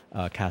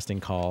a casting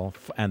call,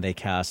 and they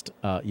cast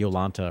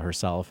Yolanta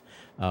herself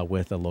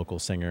with a local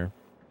singer.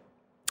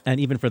 And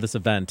even for this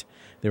event,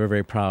 they were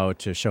very proud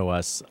to show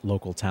us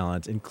local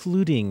talent,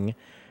 including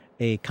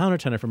a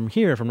countertenor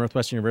from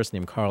Northwestern University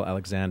named Carl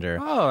Alexander.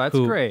 Oh, that's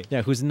great.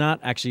 Yeah, who's not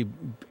actually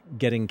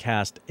getting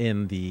cast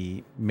in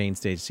the main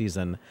stage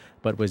season,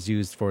 but was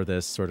used for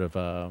this sort of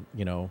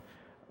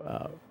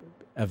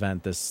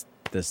event, this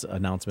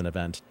announcement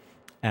event,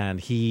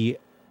 and he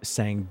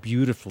sang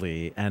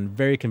beautifully and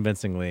very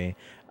convincingly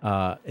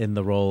in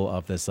the role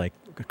of this like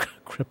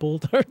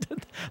crippled or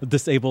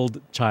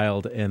disabled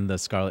child in the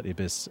Scarlet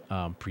Ibis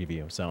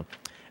preview. So,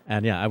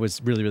 and yeah, I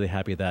was really, really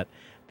happy that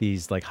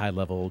these like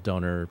high-level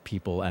donor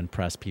people and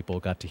press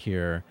people got to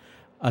hear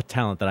a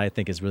talent that I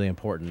think is really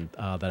important,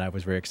 that I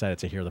was very excited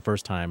to hear the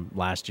first time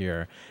last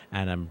year,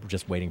 and I'm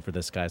just waiting for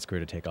this guy's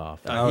career to take off.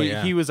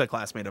 He was a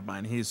classmate of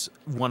mine. He's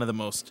one of the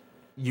most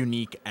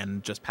unique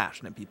and just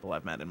passionate people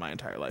I've met in my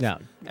entire life. Yeah.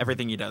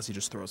 Everything he does, he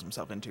just throws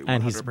himself into 100%.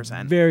 And he's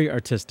very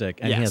artistic,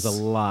 and he has a Yes.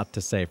 lot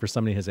to say. For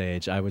somebody his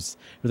age, I was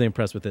really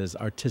impressed with his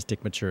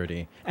artistic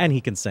maturity, and he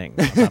can sing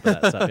on top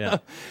of that. So, yeah.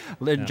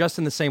 Just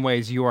in the same way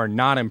as you are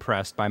not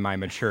impressed by my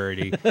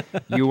maturity,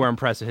 you were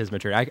impressed with his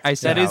maturity. I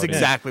said That is how it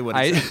exactly what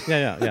he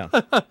said. Yeah.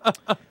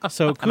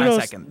 So And I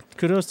kudos, second.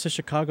 kudos to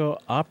Chicago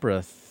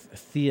Opera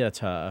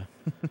Theater.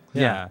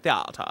 Yeah.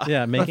 Theater.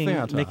 Yeah,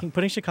 theater.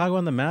 putting Chicago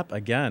on the map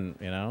again.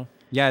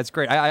 Yeah, it's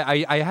great.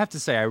 I have to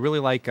say, I really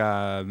like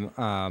the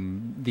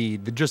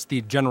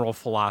general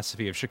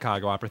philosophy of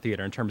Chicago Opera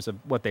Theater in terms of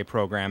what they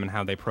program and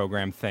how they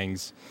program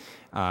things,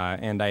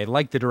 and I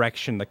like the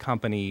direction the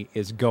company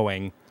is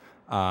going.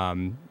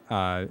 And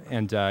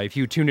if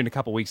you tuned in a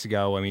couple weeks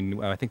ago,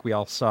 I think we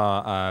all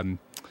saw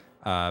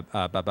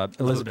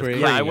Elizabeth great. Green.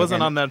 Yeah, I wasn't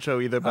and- on that show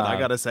either, but I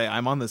gotta say,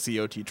 I'm on the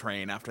COT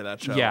train after that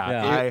show. Yeah.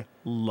 Yeah. I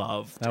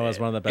loved That was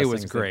one of the best It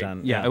was things great. they've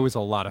done. Yeah, it was a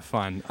lot of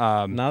fun.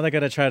 Now they got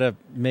to try to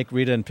make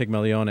Rita and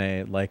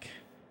Pygmalione like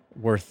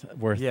worth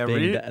Yeah,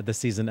 being Rita- the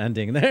season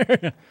ending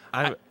there.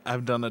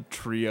 I've done a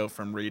trio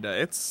from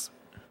Rita. It's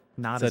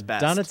not It's a his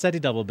best.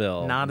 Donizetti double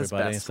bill. Not his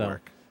everybody. best So,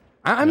 work.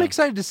 I'm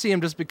excited to see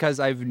him just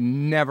because I've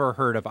never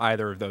heard of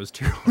either of those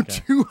two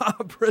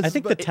operas. I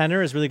think the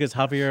tenor is really good. It's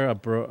Javier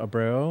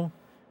Abreu.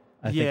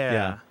 I think,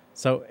 Yeah.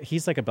 So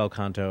he's like a bel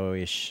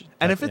canto-ish.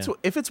 And type,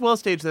 if it's well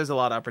staged, there's a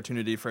lot of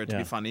opportunity for it to Yeah.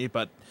 be funny.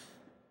 But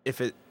if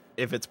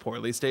it's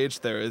poorly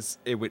staged,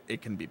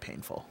 it can be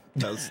painful.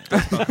 Those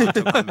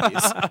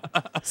comedies.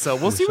 So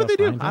we'll see what they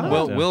do. find I don't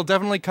out. know. We'll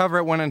definitely cover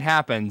it when it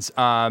happens.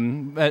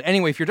 But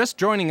anyway, if you're just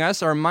joining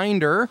us, a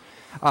reminder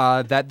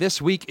that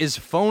this week is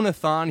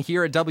Phone-a-thon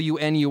here at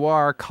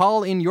WNUR.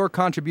 Call in your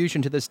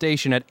contribution to the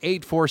station at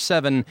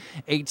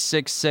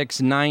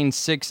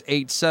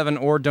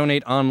 847-866-9687 or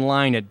donate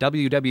online at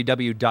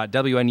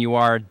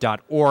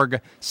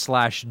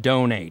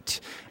www.wnur.org/donate.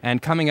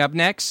 And coming up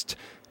next,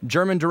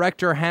 German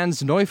director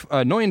Hans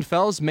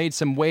Neuenfels made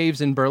some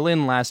waves in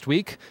Berlin last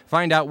week.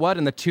 Find out what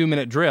in the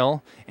 2-minute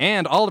drill.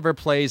 And Oliver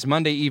plays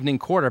Monday Evening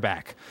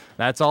Quarterback.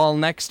 That's all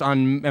next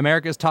on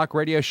America's Talk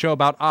Radio show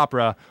about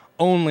opera,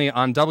 only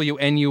on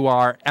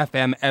WNUR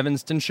FM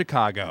Evanston,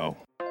 Chicago.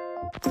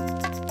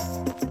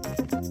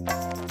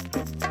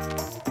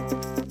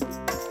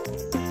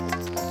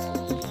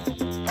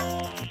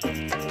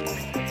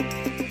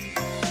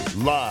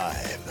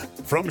 Live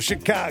from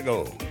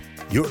Chicago,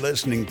 you're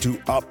listening to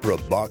Opera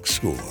Box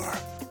Score.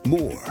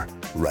 More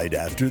right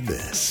after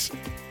this.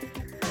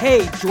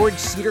 Hey, George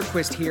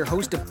Cedarquist here,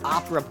 host of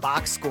Opera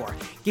Box Score.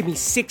 Give me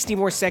 60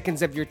 more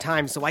seconds of your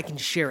time so I can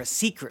share a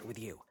secret with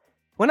you.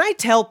 When I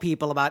tell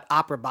people about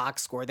Opera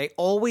Box Score, they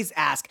always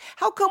ask,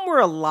 how come we're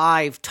a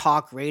live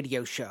talk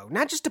radio show,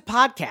 not just a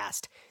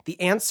podcast? The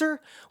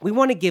answer? We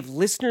want to give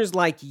listeners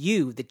like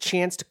you the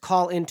chance to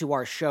call into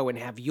our show and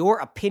have your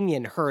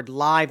opinion heard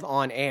live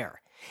on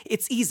air.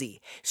 It's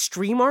easy.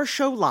 Stream our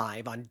show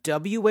live on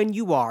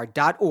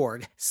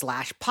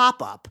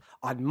WNUR.org/popup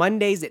on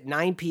Mondays at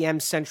 9 p.m.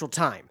 Central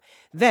Time.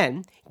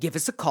 Then, give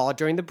us a call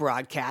during the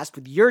broadcast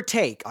with your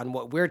take on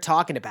what we're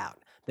talking about.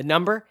 The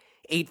number?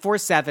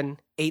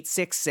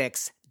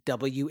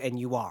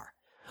 847-866-WNUR.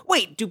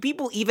 Wait, do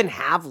people even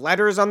have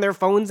letters on their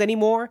phones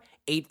anymore?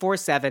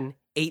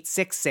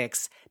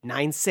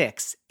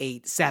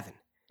 847-866-9687.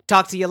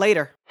 Talk to you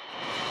later.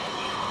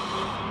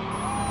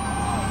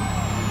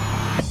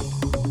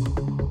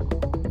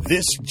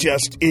 This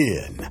just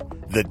in,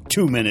 the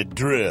 2-minute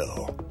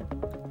drill.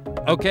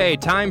 Okay,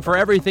 time for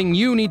everything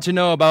you need to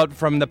know about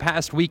from the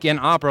past week in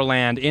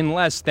Operaland in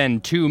less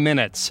than 2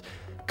 minutes.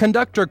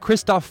 Conductor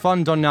Christoph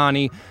von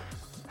Donani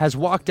has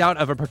walked out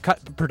of a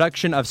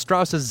production of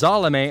Strauss's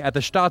Salome at the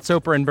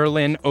Staatsoper in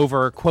Berlin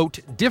over, quote,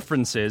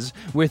 differences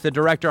with the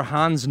director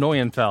Hans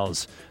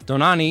Neuenfels.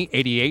 Donani,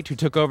 88, who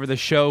took over the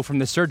show from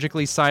the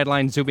surgically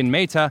sidelined Zubin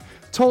Mehta,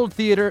 told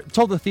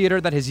the theater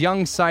that his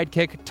young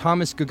sidekick,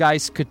 Thomas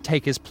Gugeis, could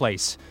take his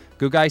place.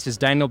 Gugeis is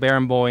Daniel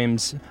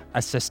Barenboim's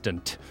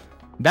assistant.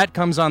 That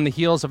comes on the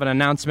heels of an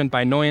announcement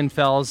by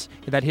Neuenfels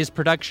that his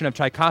production of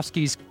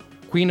Tchaikovsky's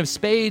Queen of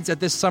Spades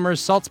at this summer's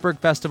Salzburg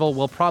Festival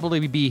will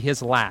probably be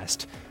his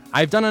last.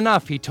 I've done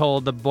enough, he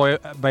told the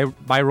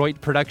Bayreuth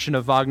production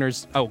of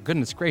Wagner's... Oh,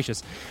 goodness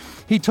gracious.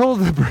 He told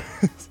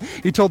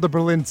the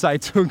Berlin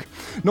Zeitung,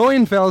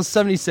 Neuenfels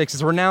 76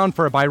 is renowned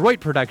for a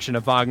Bayreuth production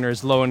of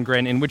Wagner's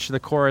Lohengrin in which the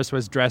chorus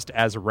was dressed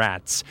as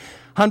rats.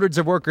 Hundreds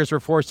of workers were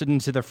forced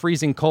into the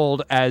freezing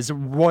cold as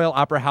Royal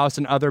Opera House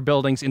and other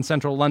buildings in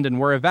central London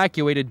were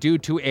evacuated due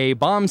to a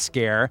bomb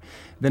scare.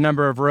 The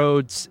number of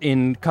roads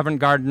in Covent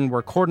Garden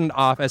were cordoned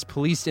off as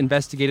police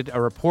investigated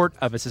a report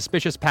of a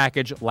suspicious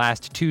package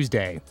last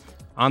Tuesday.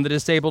 On the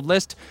disabled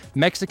list,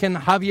 Mexican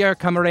Javier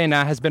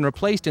Camarena has been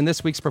replaced in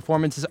this week's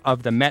performances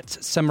of the Met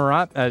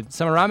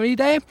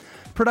Semiramide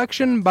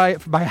production by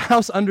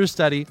House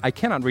understudy, I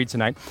cannot read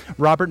tonight,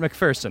 Robert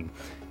McPherson.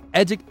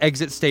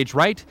 Exit stage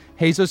right,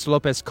 Jesus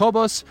Lopez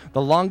Cobos,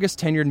 the longest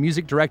tenured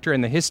music director in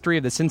the history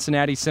of the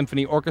Cincinnati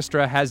Symphony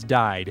Orchestra, has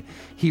died.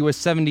 He was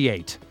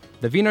 78.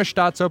 The Wiener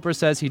Staatsoper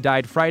says he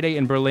died Friday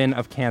in Berlin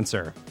of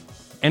cancer.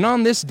 And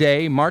on this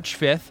day, March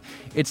 5th,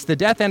 it's the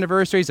death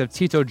anniversaries of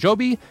Tito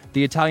Giobi,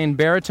 the Italian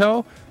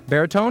baritone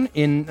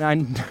in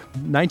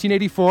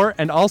 1984,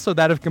 and also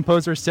that of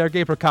composer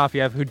Sergei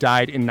Prokofiev, who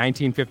died in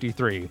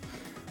 1953.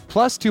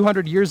 Plus,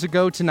 200 years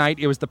ago tonight,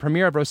 it was the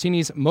premiere of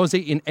Rossini's Mose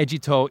in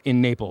Egitto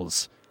in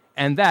Naples.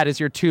 And that is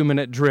your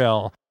 2-minute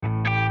drill.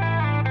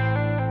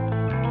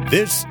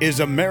 This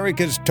is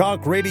America's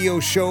talk radio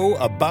show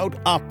about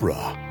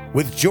opera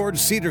with George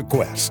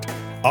Cedarquist,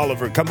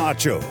 Oliver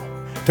Camacho,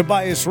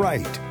 Tobias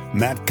Wright,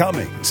 Matt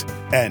Cummings,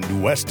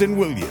 and Weston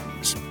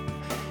Williams.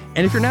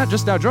 And if you're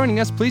just now joining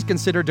us, please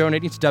consider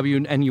donating to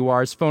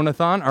WNUR's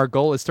Phonathon. Our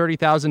goal is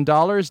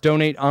 $30,000.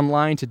 Donate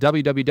online to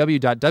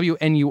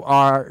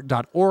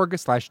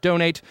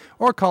www.wnur.org/donate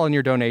or call in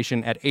your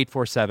donation at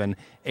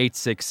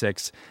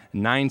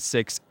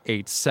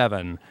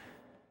 847-866-9687.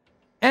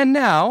 And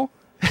now...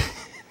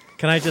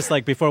 Can I just,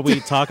 before we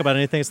talk about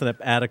anything, just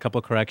add a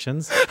couple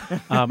corrections?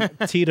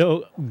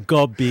 Tito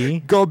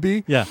Giobi.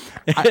 Giobi? Yeah.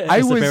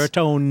 I was...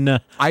 baritone.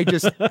 I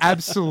just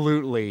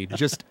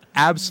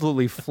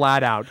absolutely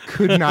flat out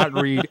could not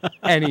read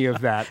any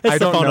of that. It's I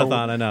don't the know.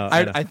 Phonathon, I know.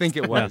 I think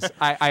it was.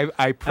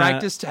 I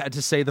practiced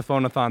to say the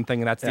Phonathon thing,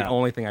 and that's the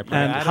only thing I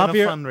practiced. And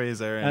Javier, a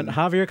fundraiser. And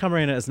Javier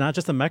Camarena is not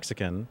just a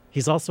Mexican.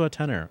 He's also a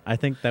tenor. I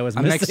think that was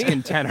a missing.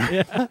 Mexican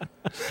tenor.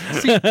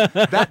 See,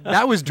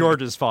 that was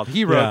George's fault.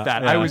 He wrote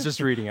that. I was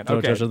just reading it.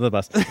 Okay. George is the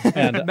best.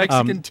 And,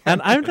 Mexican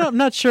tenor. And I'm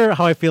not sure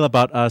how I feel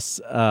about us,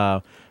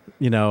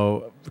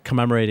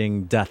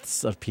 commemorating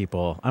deaths of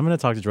people. I'm going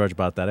to talk to George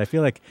about that. I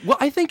feel like... Well,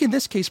 I think in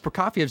this case,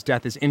 Prokofiev's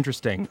death is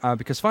interesting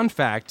because, fun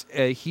fact,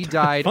 he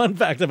died... Fun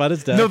fact about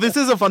his death. No, this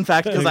is a fun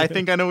fact because I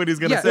think I know what he's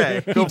going to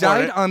say. He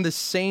died on the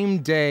same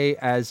day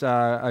as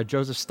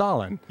Joseph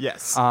Stalin.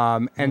 Yes.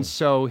 And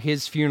so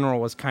his funeral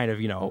was kind of,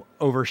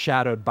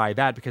 overshadowed by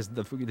that because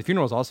the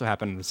funerals also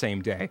happened on the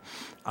same day.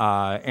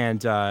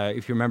 And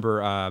if you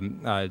remember,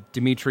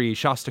 Dmitri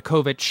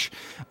Shostakovich,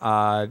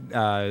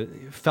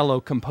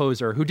 fellow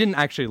composer who didn't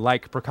actually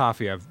like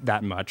Prokofiev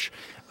that much,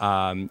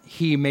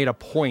 he made a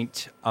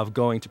point of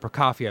going to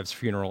Prokofiev's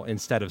funeral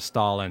instead of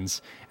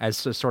Stalin's as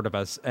sort of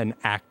an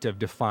act of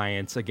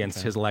defiance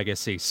against his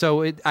legacy.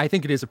 So I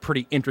think it is a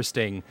pretty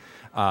interesting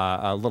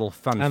little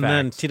fun fact. And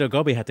then Tito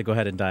Giobi had to go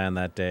ahead and die on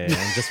that day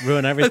and just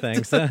ruin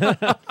everything.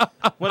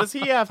 What does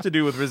he have to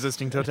do with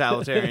resisting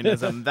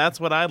totalitarianism? That's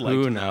what I'd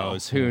like to know.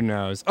 Who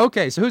knows?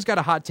 Okay, so who's got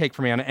a hot take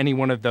for me on any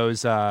one of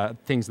those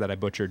things that I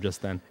butchered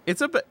just then?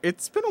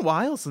 It's been a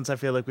while since I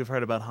feel like we've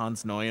heard about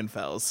Hans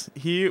Neuenfels.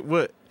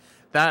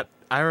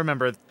 I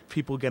remember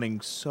people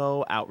getting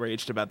so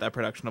outraged about that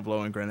production of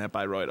Lohengrin at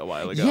Bayreuth a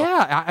while ago.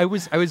 Yeah, I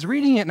was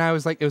reading it and I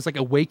was like, it was like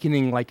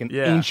awakening like an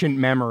ancient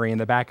memory in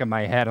the back of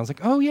my head. I was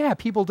like, oh yeah,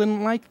 people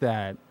didn't like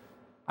that.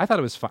 I thought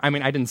it was fun. I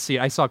mean, I didn't see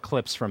it. I saw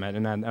clips from it,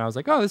 and I was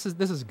like, oh, this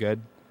is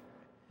good.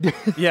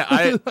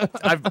 Yeah,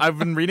 I've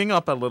been reading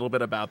up a little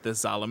bit about this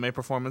Salome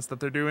performance that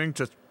they're doing,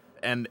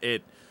 and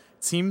it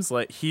seems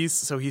like he's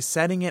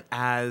setting it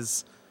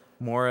as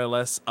more or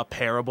less a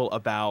parable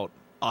about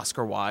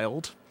Oscar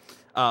Wilde.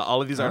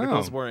 All of these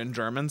articles were in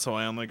German, so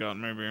I only got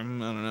maybe, I don't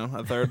know,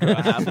 a third or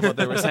a half of what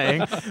they were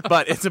saying.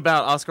 But it's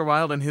about Oscar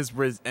Wilde and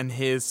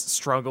his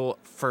struggle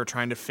for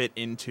trying to fit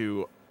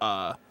into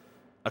a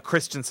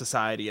Christian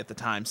society at the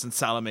time, since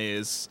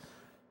Salome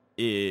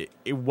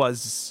it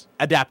was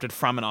adapted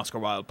from an Oscar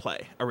Wilde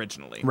play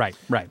originally. Right.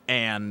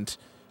 And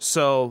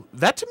so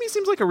that to me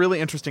seems like a really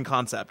interesting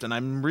concept, and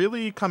I'm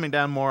really coming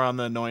down more on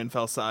the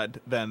Neuenfels side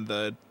than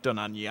the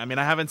Donaghy. I mean,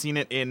 I haven't seen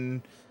it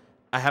in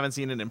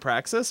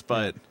praxis,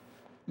 but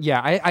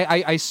yeah,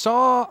 I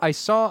saw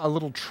a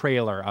little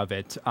trailer of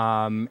it,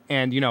 and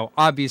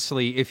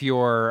obviously, if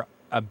you're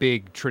a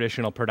big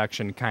traditional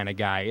production kind of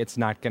guy, it's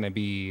not going to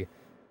be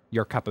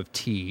your cup of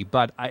tea.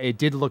 But it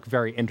did look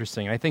very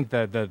interesting. I think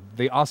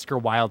the Oscar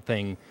Wilde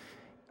thing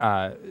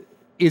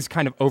is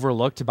kind of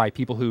overlooked by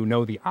people who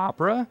know the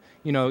opera.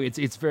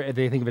 It's very,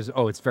 they think of it as,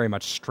 it's very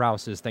much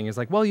Strauss's thing. It's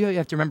like, well, you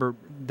have to remember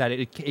that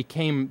it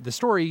came, the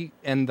story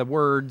and the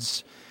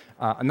words,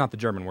 not the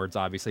German words,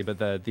 obviously,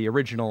 but the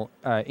original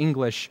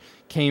English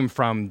came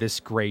from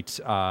this great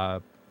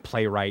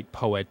playwright,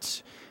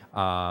 poet,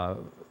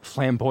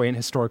 flamboyant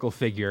historical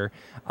figure.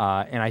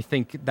 And I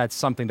think that's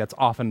something that's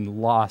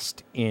often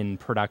lost in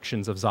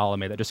productions of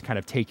Salome that just kind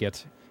of take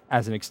it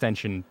as an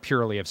extension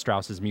purely of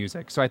Strauss's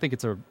music. So I think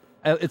it's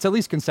at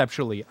least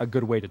conceptually a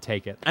good way to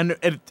take it.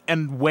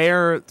 And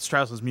where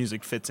Strauss's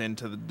music fits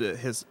into the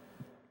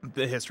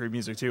history of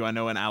music too. I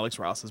know in Alex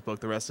Ross's book,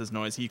 The Rest Is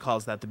Noise, he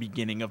calls that the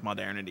beginning of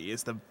modernity.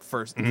 Is the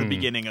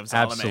beginning of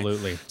Salome.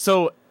 Absolutely.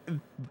 So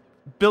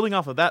building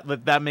off of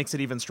that makes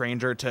it even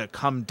stranger to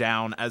come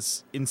down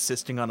as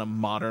insisting on a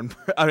modern,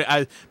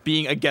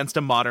 being against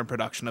a modern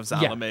production of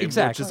Salome,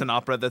 which is an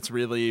opera that's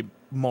really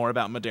more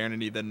about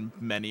modernity than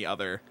many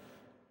other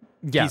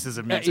pieces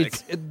of music.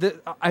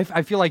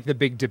 I feel like the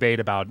big debate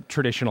about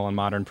traditional and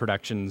modern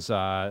productions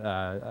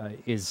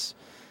is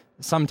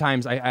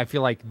sometimes I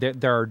feel like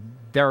there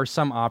are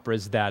some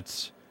operas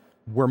that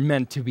were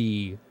meant to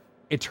be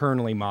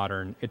eternally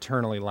modern,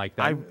 eternally like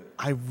that.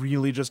 I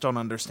really just don't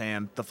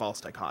understand the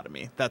false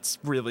dichotomy. That's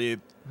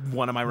really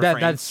one of my refrains.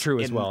 That's true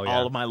as well.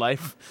 All of my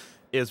life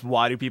is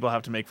why do people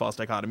have to make false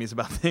dichotomies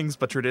about things,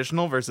 but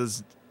traditional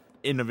versus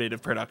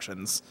innovative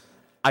productions?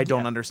 I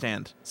don't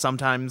understand.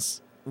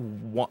 Sometimes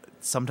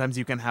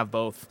you can have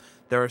both.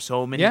 There are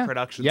so many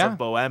productions of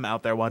Bohème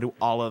out there. Why do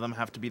all of them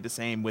have to be the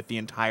same with the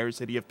entire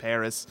city of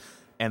Paris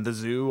and the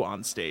zoo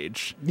on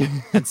stage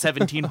and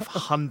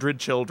 1,700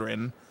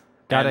 children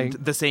and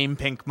the same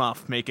pink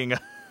muff making a...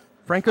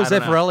 Franco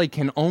Zeffirelli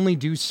can only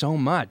do so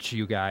much,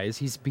 you guys.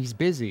 He's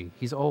busy.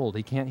 He's old.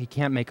 He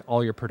can't make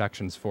all your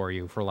productions for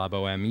you for La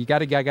Bohème. You got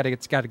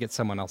to get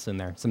someone else in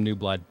there, some new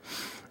blood.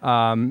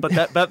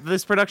 But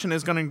this production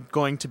is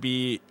going to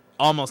be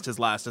almost his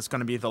last. It's going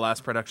to be the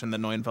last production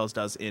that Neuenfels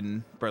does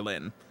in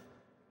Berlin.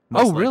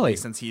 Oh, really?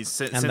 Since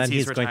he's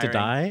retiring. Going to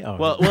die? Oh.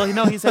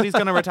 Well, he said he's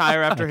going to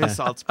retire after his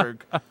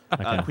Salzburg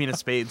Queen of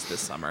Spades this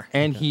summer.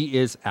 And he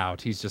is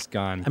out. He's just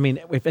gone. I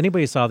mean, if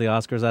anybody saw the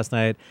Oscars last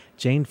night,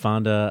 Jane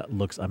Fonda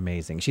looks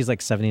amazing. She's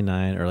like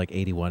 79 or like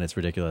 81. It's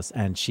ridiculous.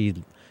 And she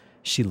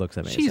looks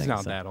amazing. She's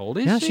not that old,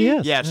 is she? She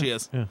is. Yeah, she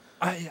is. Yeah.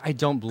 I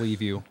don't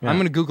believe you. Yeah. I'm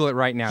going to Google it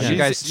right now.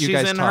 Yeah.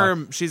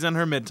 She's in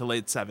her mid to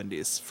late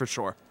 70s, for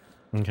sure.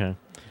 Okay.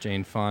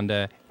 Jane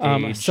Fonda,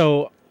 age.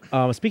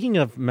 Speaking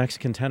of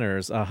Mexican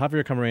tenors,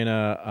 Javier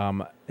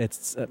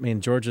Camarena,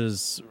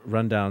 George's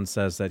rundown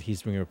says that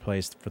he's being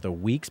replaced for the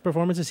week's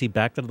performances. He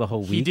backed out of the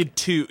whole week. He did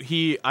two.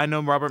 I know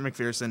Robert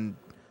McPherson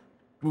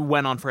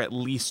went on for at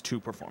least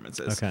two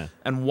performances. Okay.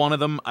 And one of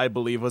them, I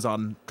believe, was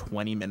on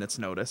 20 minutes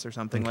notice or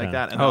something like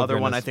that. And the other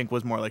one, I think,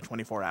 was more like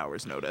 24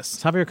 hours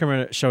notice. Javier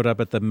Camarena showed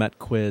up at the Met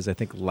Quiz, I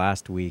think,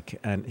 last week,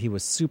 and he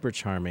was super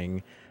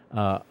charming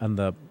on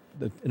the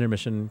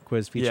intermission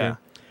quiz feature. Yeah.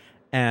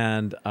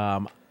 And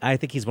I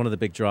think he's one of the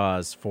big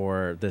draws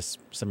for this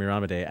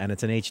Semiramide, and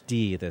it's an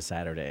HD this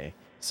Saturday.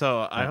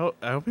 So I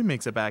hope he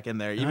makes it back in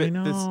there. I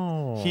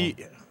know.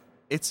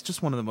 It's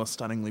just one of the most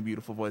stunningly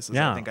beautiful voices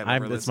I think I've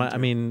ever listened to. I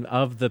mean,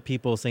 of the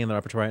people singing the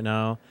repertoire right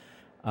now,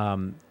 I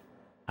don't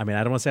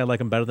want to say I like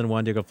him better than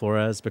Juan Diego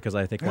Flores, because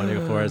I think Juan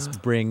Diego Flores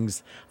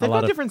brings a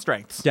lot of different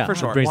strengths. Yeah, for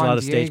sure. Brings Juan a lot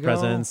of stage Diego?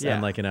 presence Yeah.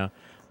 and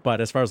But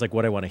as far as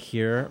what I want to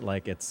hear,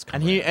 it's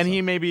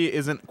he maybe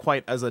isn't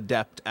quite as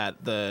adept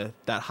at that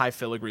high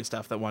filigree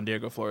stuff that Juan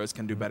Diego Flores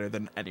can do better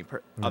than any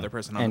other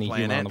person on Any the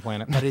human on the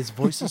planet. But his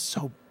voice is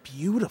so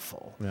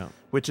beautiful, Yeah.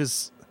 which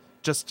is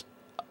just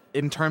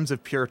in terms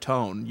of pure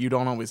tone, you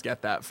don't always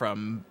get that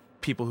from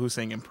people who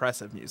sing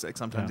impressive music.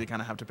 Sometimes you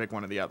kind of have to pick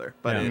one or the other.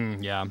 But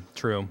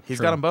True. he's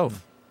got them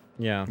both.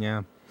 Yeah.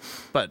 Yeah.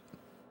 But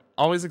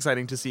always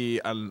exciting to see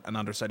an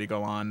understudy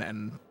go on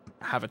and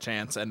have a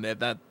chance, and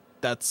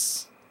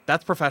that's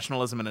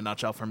professionalism in a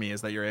nutshell for me,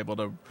 is that you're able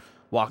to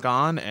walk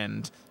on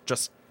and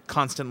just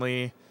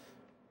constantly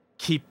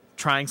keep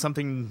trying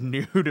something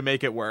new to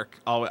make it work.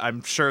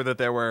 I'm sure that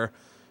there were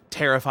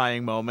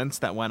terrifying moments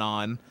that went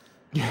on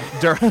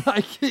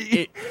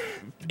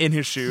in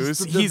his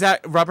shoes.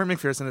 Robert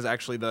McPherson is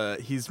actually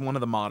he's one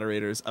of the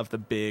moderators of the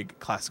big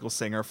classical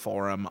singer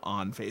forum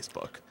on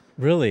Facebook.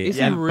 Really? Is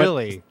he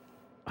really?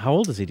 How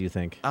old is he, do you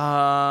think?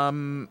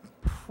 Probably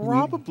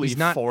He's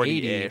not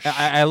 40-ish.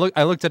 80.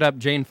 I looked it up.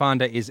 Jane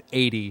Fonda is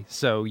 80,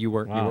 so you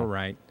were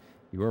right.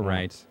 You were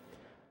right.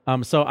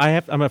 So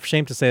I'm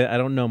ashamed to say that I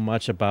don't know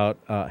much about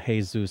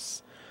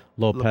Jesus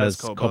Lopez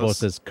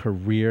Cobos'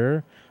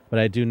 career, but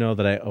I do know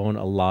that I own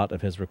a lot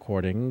of his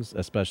recordings,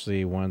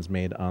 especially ones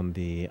made on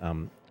the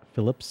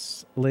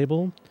Philips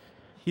label.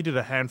 He did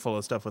a handful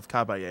of stuff with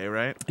Caballé,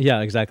 right?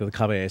 Yeah, exactly, the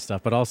Caballé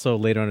stuff. But also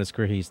later in his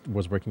career, he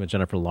was working with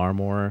Jennifer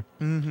Larmore.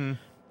 Mm-hmm.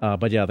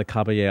 But yeah, the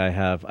Caballé I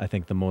have, I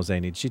think the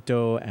Mosè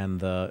Nigito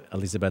and the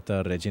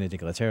Elisabetta Regina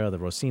d'Inghilterra, the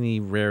Rossini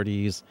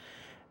rarities.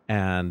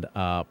 And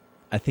I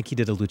think he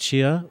did a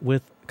Lucia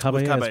with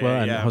Caballé as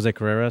well, and Jose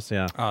Carreras,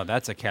 yeah. Oh,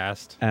 that's a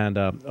cast. And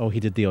he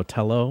did the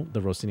Otello,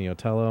 the Rossini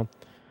Otello.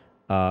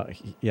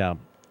 Yeah.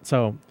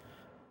 So,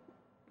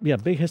 yeah,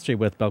 big history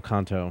with Bel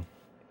Canto.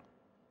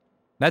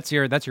 That's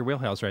your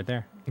wheelhouse right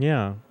there.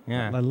 Yeah.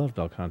 Yeah. I love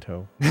Bel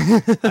Canto.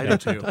 I do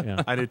too.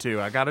 Yeah. I do too.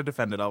 I gotta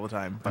defend it all the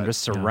time. I'm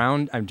just a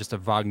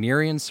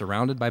Wagnerian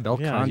surrounded by Bel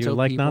Canto you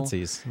like people.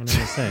 Nazis. What do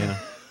you say?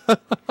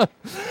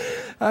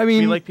 I mean,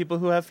 we like people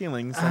who have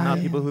feelings and not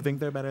people who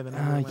think they're better than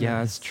everyone yeah,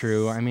 else. that's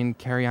true. I mean,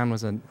 Carry On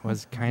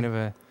was kind of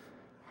a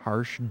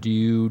harsh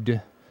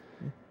dude.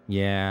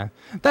 Yeah,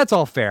 that's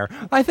all fair.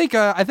 I think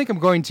I'm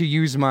going to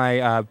use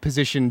my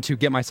position to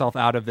get myself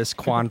out of this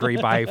quandary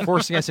by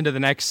forcing us into the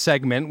next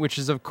segment, which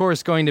is, of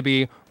course, going to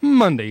be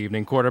Monday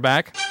Evening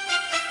Quarterback.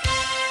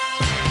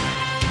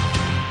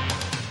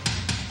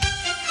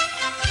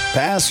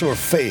 Pass or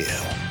fail?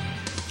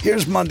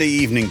 Here's Monday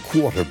Evening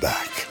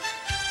Quarterback.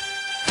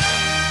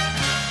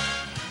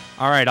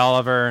 All right,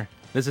 Oliver,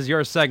 this is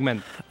your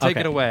segment. Take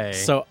it away.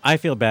 So I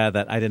feel bad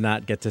that I did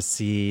not get to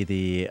see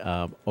the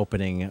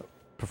opening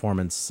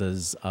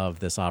performances of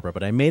this opera,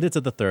 but I made it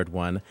to the third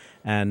one,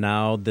 and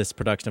now this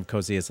production of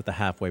Cosi is at the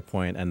halfway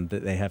point, and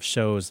they have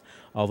shows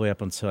all the way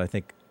up until I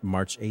think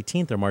March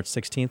 18th or March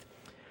 16th.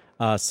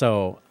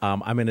 So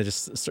I'm going to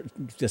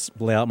just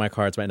lay out my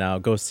cards right now.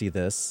 Go see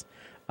this.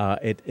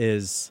 It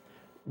is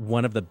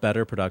one of the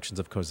better productions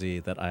of Cosi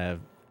that I have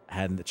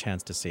had the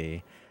chance to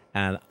see,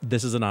 and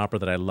this is an opera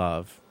that I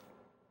love,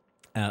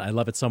 and I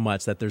love it so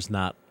much that there's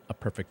not a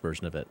perfect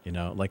version of it. You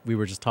know, like we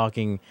were just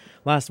talking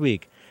last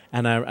week.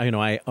 And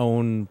I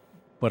own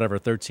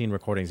 13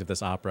 recordings of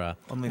this opera.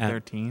 Only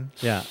 13?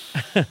 Yeah.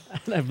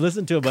 I've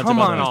listened to a bunch Come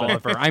of on, others.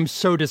 Oliver. I'm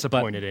so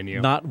disappointed in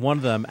you. Not one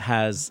of them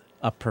has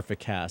a perfect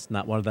cast.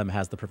 Not one of them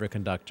has the perfect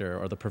conductor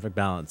or the perfect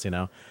balance, you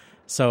know?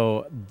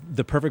 So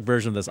the perfect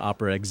version of this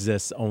opera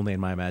exists only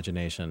in my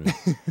imagination.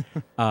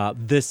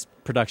 This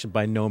production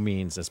by no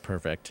means is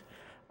perfect.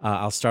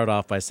 I'll start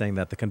off by saying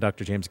that the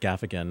conductor, James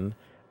Gaffigan,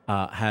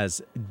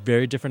 has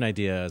very different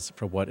ideas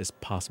for what is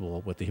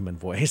possible with the human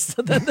voice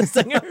than the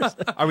singers.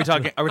 Are we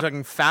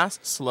talking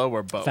fast, slow,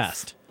 or both?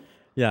 Fast.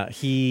 Yeah,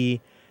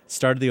 he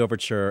started the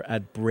overture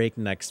at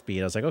breakneck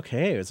speed. I was like,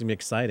 okay, it's going to be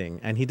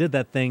exciting. And he did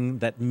that thing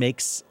that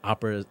makes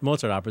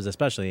Mozart operas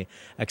especially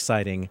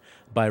exciting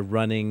by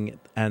running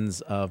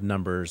ends of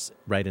numbers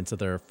right into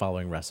their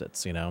following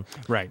recits, you know?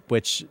 Right.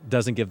 Which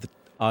doesn't give the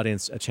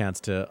audience a chance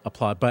to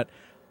applaud, but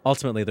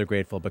ultimately they're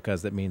grateful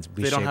because it means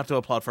they don't have to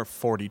applaud for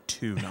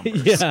 42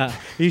 numbers. Yeah,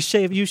 you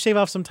shave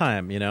off some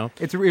time, you know.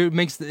 It's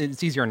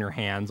easier on your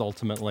hands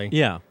ultimately.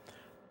 Yeah,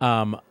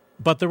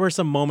 but there were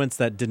some moments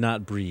that did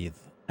not breathe,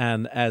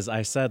 and as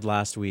I said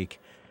last week,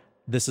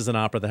 this is an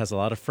opera that has a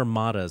lot of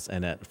fermatas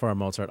in it for a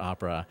Mozart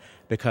opera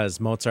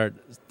because Mozart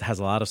has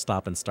a lot of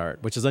stop and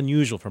start, which is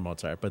unusual for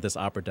Mozart, but this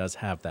opera does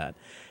have that,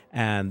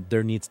 and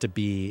there needs to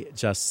be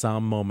just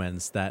some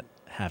moments that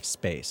have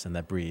space and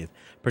that breathe,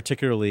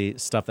 particularly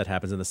stuff that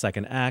happens in the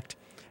second act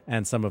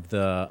and some of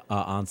the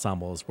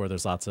ensembles where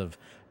there's lots of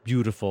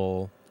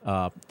beautiful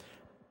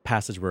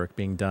passage work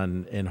being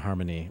done in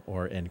harmony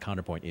or in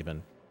counterpoint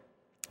even.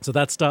 So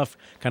that stuff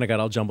kind of got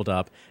all jumbled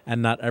up, and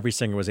not every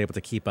singer was able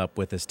to keep up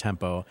with this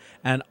tempo.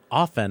 And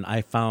often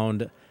I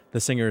found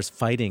the singers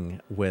fighting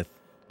with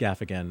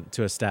Gaffigan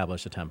to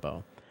establish a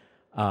tempo.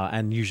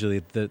 And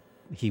usually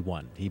he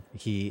won.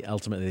 He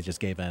ultimately just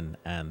gave in,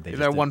 and they.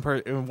 They're one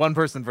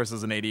person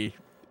versus an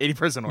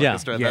 80-person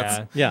orchestra.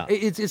 Yeah.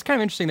 It's kind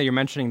of interesting that you're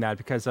mentioning that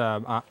because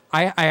I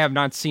have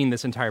not seen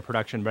this entire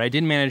production, but I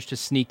did manage to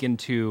sneak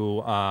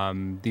into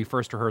the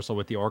first rehearsal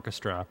with the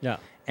orchestra. Yeah.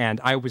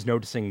 And I was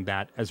noticing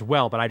that as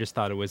well, but I just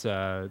thought it was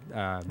a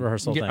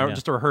rehearsal thing.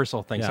 Just a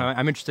rehearsal thing. Yeah. So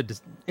I'm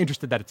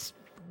interested that it's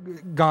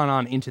gone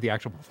on into the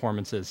actual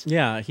performances.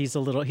 Yeah, he's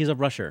a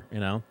rusher, you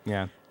know.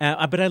 Yeah.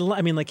 But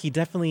I mean, like he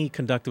definitely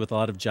conducted with a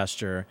lot of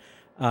gesture.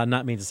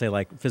 Not mean to say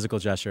like physical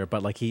gesture,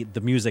 but like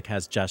the music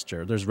has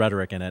gesture. There's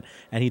rhetoric in it,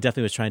 and he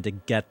definitely was trying to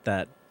get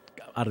that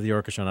out of the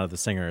orchestra and out of the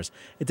singers.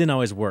 It didn't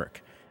always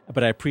work,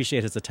 but I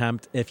appreciate his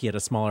attempt. If he had a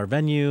smaller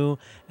venue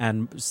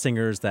and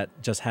singers that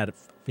just had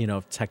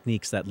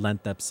techniques that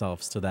lent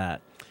themselves to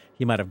that,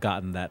 he might have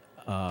gotten that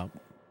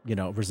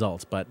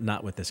result, but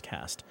not with this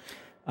cast.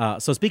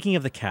 So speaking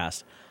of the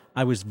cast,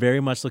 I was very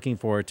much looking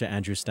forward to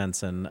Andrew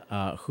Stenson,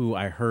 who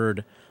I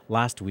heard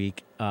last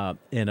week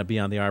in a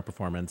Beyond the Art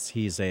performance.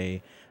 He's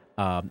a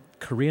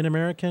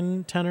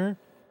Korean-American tenor,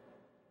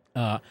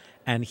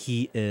 and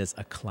he is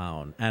a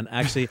clown. And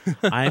actually,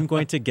 I'm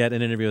going to get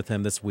an interview with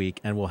him this week,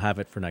 and we'll have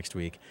it for next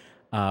week.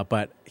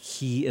 But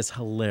he is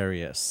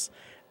hilarious.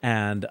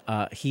 And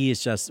he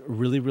is just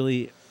really,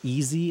 really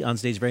easy on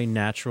stage, very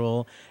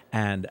natural,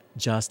 and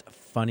just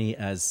funny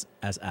as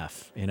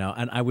F, you know.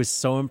 And I was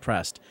so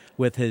impressed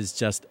with his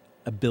just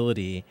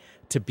ability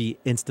to be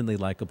instantly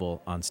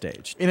likable on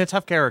stage. In a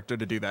tough character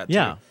to do that, too.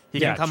 Yeah. He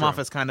can come off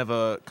as kind of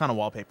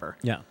wallpaper.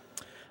 Yeah.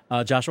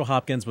 Joshua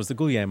Hopkins was the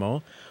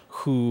Guglielmo,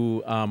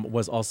 who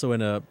was also in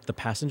The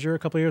Passenger a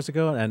couple of years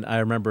ago, and I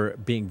remember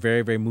being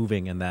very, very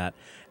moving in that.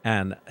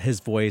 And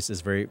his voice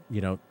is very,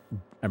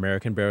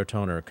 American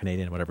baritone or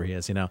Canadian, whatever he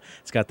is,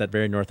 It's got that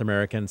very North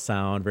American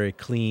sound, very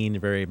clean,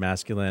 very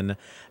masculine,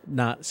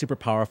 not super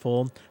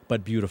powerful,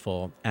 but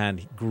beautiful,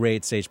 and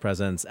great stage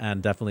presence,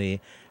 and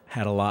definitely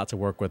had a lot to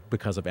work with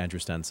because of Andrew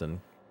Stenson.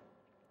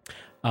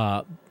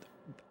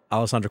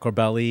 Alessandro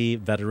Corbelli,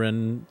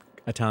 veteran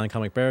Italian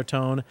comic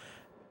baritone,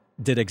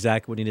 did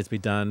exactly what needed to be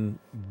done.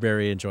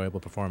 Very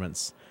enjoyable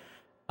performance.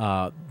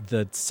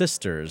 The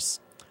sisters,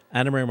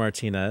 Anna Maria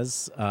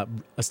Martinez,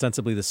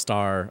 ostensibly the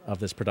star of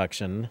this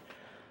production.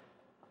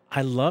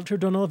 I loved her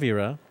Dona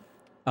Elvira.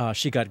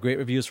 She got great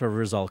reviews for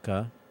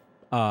Rusalka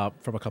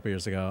from a couple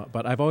years ago,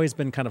 but I've always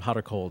been kind of hot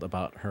or cold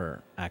about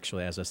her,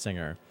 actually, as a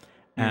singer.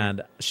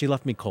 And she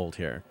left me cold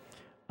here.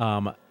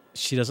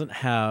 She doesn't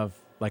have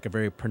like a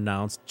very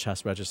pronounced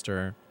chest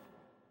register,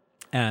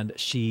 and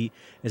she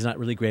is not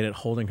really great at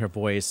holding her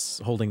voice,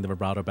 holding the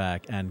vibrato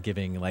back, and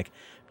giving like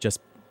just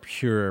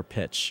pure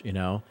pitch, you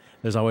know?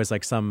 There's always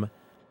like some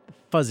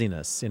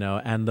fuzziness, you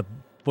know, and the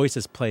voice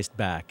is placed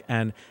back.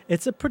 And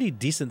it's a pretty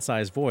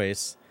decent-sized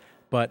voice,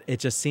 but it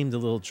just seemed a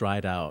little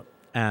dried out.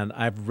 And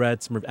I've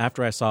read some,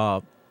 after I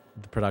saw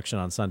the production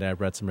on Sunday,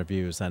 I've read some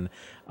reviews, and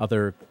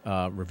other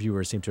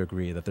reviewers seem to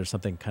agree that there's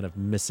something kind of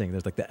missing.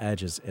 There's like the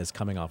edge is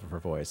coming off of her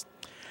voice,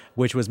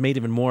 which was made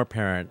even more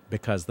apparent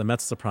because the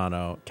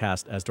mezzo-soprano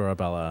cast as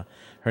Dorabella,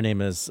 her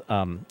name is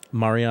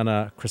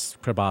Mariana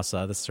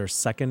Crabassa. This is her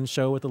second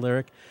show with the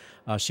Lyric.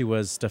 She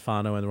was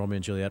Stefano in Romeo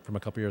and Juliet from a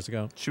couple years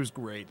ago. She was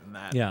great in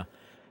that. Yeah.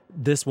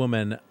 This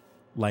woman,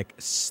 like,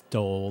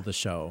 stole the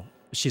show.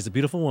 She's a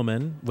beautiful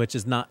woman, which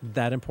is not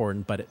that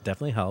important, but it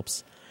definitely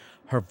helps.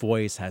 Her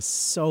voice has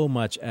so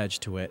much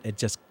edge to it. It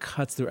just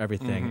cuts through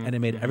everything. And it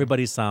made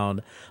everybody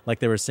sound like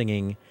they were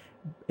singing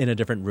in a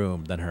different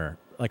room than her.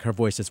 Like, her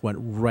voice just went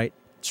right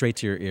straight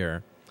to your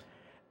ear.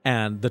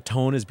 And the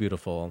tone is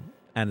beautiful,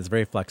 and it's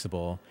very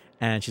flexible,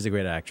 and she's a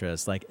great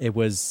actress. Like, it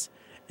was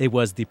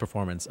the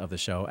performance of the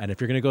show. And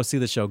if you're going to go see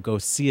the show, go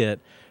see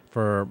it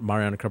for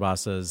Mariana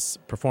Crabassa's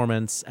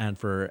performance and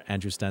for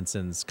Andrew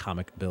Stenson's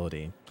comic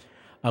ability.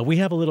 We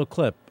have a little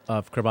clip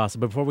of Crabassa,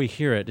 but before we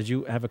hear it, did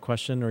you have a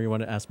question or you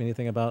want to ask me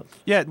anything about?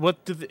 Yeah,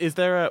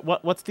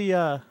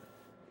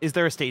 is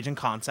there a staging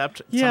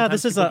concept? Yeah,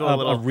 Sometimes this is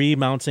a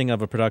remounting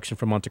of a production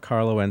from Monte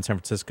Carlo and San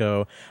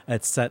Francisco.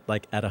 It's set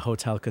like at a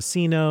hotel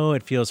casino.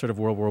 It feels sort of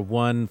World War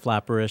I,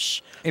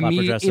 flapperish.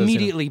 Flapper dresses,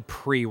 immediately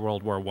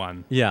pre-World War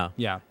I. Yeah.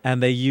 Yeah.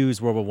 And they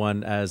use World War I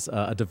as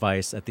a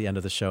device at the end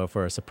of the show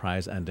for a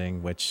surprise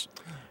ending, which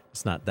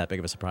it's not that big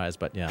of a surprise,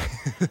 but yeah.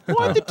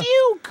 What, the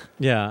Duke?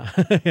 Yeah.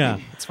 Yeah.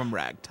 It's from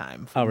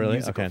Ragtime. Oh, really?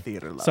 Musical Okay.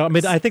 theater lovers. So, I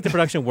mean, I think the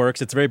production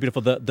works. It's very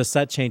beautiful. The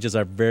set changes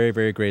are very,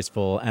 very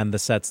graceful, and the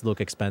sets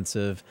look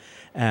expensive.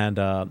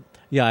 And,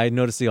 yeah, I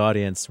noticed the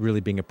audience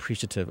really being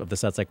appreciative of the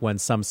sets. Like, when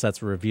some sets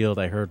were revealed,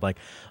 I heard, like,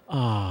 you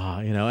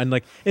know, and,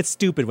 like, it's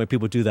stupid when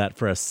people do that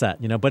for a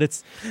set, you know, but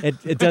it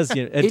does,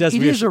 you know, it does.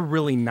 It is a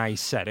really nice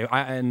set.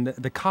 And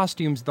the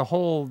costumes, the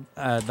whole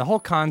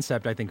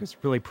concept, I think, is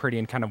really pretty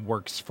and kind of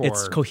works for...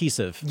 It's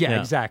cohesive. Yeah,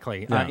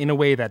 exactly. Yeah. In a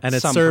way that and it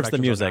some serves the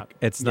productions are music.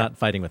 not. It's not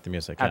fighting with the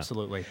music. Yeah.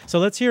 Absolutely. So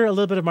let's hear a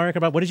little bit of Marica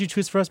about what did you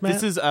choose for us, Matt?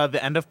 This is the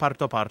end of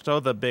Parto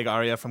Parto, the big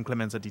aria from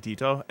Clemenza di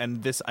Tito,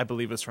 and this, I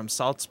believe, is from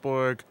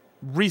Salzburg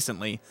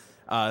recently.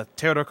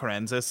 Theodor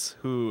Karenzis,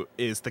 who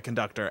is the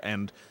conductor,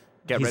 and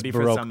He's ready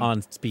Baroque for some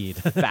on speed.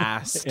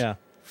 fast, Yeah.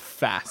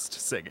 fast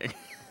singing.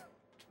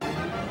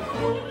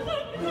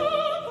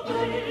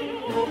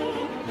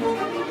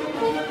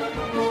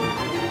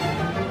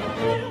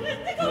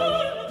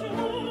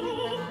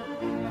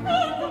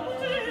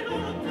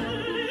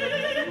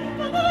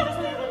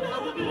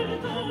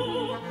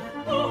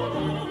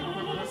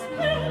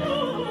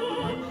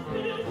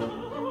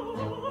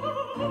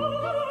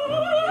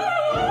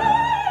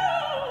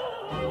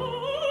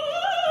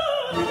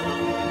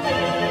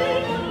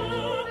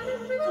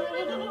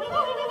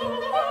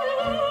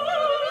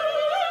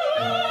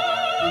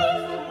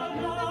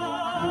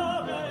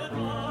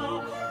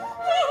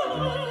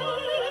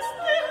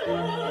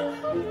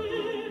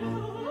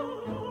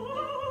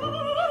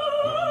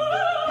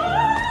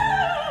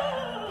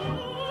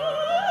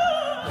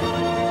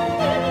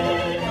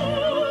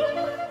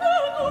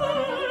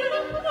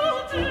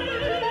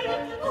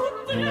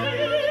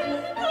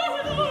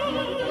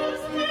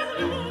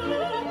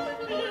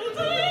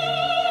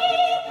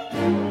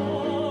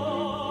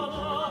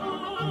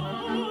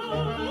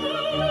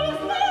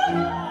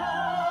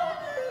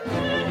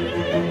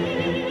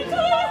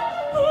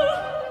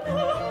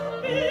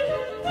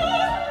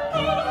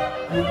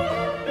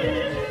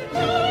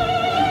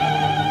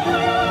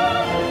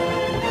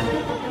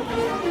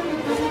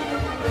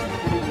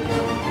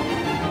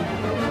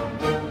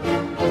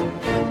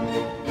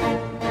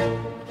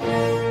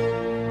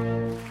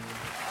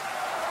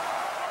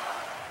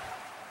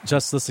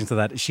 Just listening to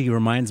that, she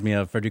reminds me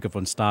of Frederica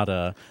von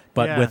Stade,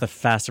 but with a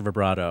faster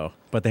vibrato.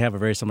 But they have a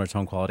very similar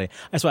tone quality.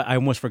 That's why I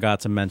almost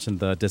forgot to mention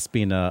the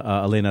Despina,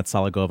 Elena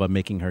Tsalagova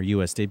making her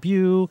U.S.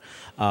 debut.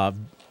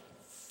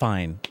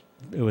 Fine.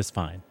 It was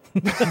fine.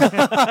 It's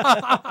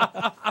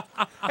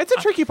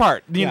a tricky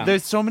part. Yeah.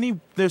 There's so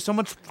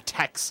much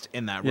text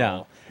in that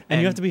role. And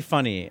you have to be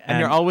funny. And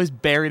you're always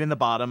buried in the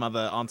bottom of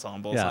the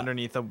ensembles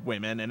underneath the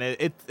women. And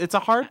it's a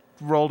hard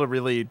role to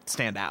really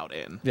stand out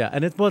in. Yeah,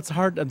 and it's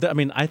hard. I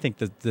mean, I think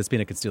that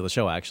Despina could steal the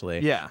show,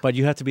 actually. Yeah. But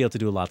you have to be able to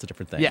do lots of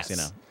different things, Yes. you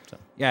know. So.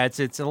 Yeah,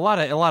 it's a lot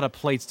of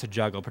plates to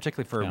juggle,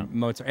 particularly for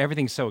Mozart.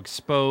 Everything's so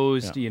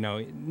exposed,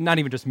 not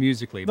even just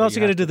musically. But also,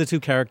 you got to do the two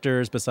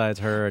characters besides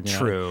her. And,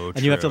 True.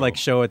 And you have to like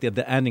show it.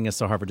 The ending is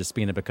so hard for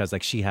Despina because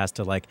like she has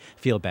to like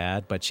feel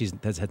bad, but she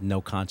has had no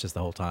conscience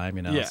the whole time.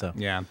 Yeah. So.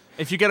 Yeah.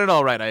 If you get it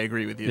all right, I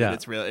agree with you. That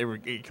it's real.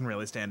 It can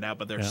really stand out.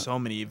 But there's so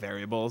many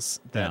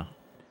variables that.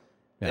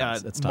 Yeah,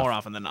 it's more tough.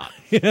 often than not.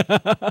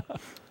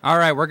 All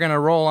right, we're gonna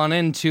roll on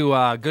into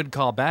good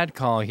call, bad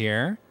call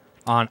here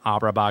on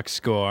Opera Box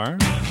Score.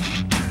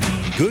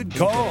 Good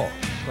call.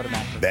 Go to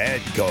Matt.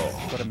 Bad call.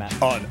 Go to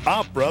Matt. On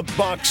Opera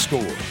Box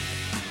Score.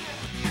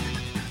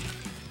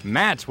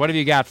 Matt, what have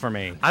you got for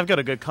me? I've got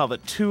a good call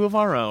that two of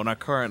our own are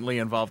currently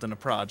involved in a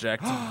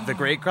project. The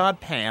Great God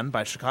Pan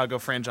by Chicago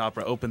Fringe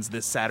Opera opens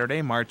this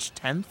Saturday, March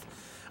 10th.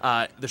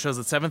 The show's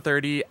at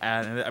 7:30,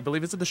 and I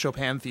believe it's at the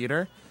Chopin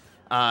Theater.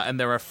 And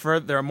there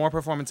are more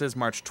performances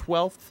March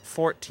 12th,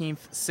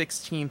 14th,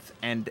 16th,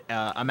 and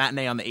a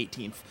matinee on the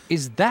 18th.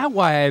 Is that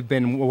why I've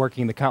been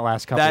working the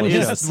last couple of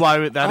shows? That is why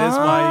you've been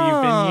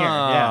here.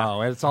 Yeah.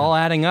 Oh, it's all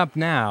adding up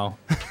now.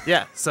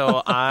 Yeah,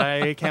 so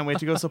I can't wait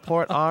to go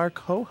support our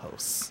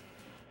co-hosts.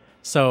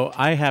 So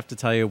I have to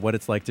tell you what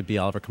it's like to be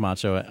Oliver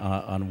Camacho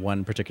on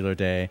one particular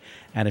day.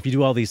 And if you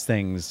do all these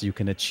things, you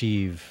can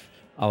achieve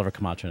Oliver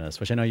Camacho-ness,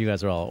 which I know you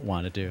guys are all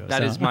want to do.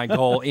 That is my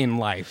goal in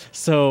life.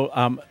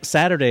 So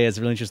Saturday is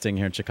really interesting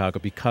here in Chicago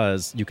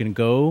because you can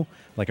go,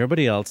 like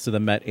everybody else, to the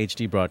Met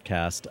HD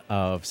broadcast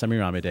of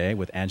Semiramide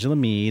with Angela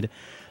Meade,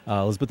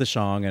 Elizabeth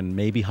DeShong, and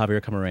maybe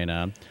Javier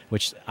Camarena,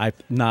 which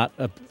not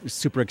a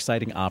super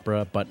exciting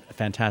opera, but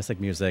fantastic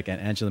music, and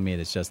Angela Meade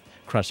is just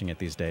crushing it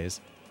these days.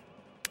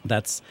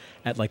 That's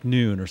at like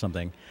noon or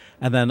something.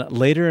 And then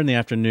later in the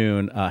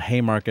afternoon,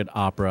 Haymarket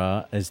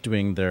Opera is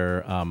doing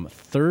their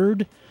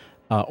third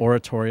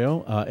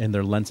oratorio in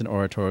their Lenten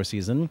oratorio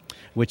season,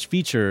 which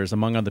features,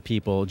 among other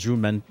people, Drew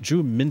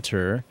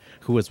Minter,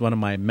 who was one of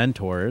my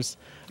mentors.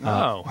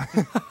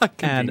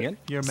 Convenient.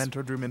 Your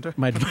mentor, Drew Minter?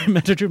 My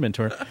mentor, Drew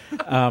Minter.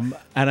 And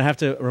I have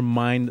to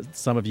remind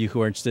some of you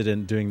who are interested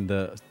in doing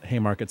the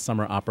Haymarket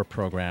Summer Opera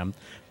program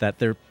that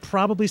they're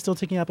probably still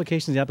taking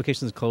applications. The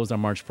application is closed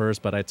on March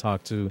 1st, but I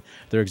talked to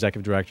their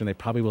executive director, and they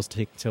probably will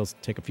take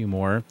a few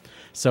more.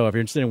 So if you're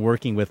interested in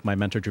working with my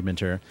mentor, Drew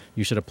Minter,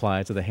 you should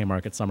apply to the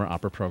Haymarket Summer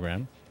Opera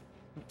program.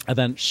 And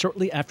then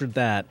shortly after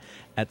that,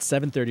 at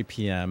 7:30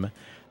 p.m.,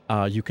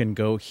 you can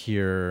go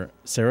hear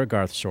Sarah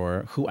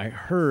Garthshore, who I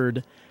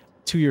heard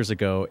 2 years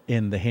ago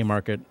in the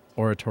Haymarket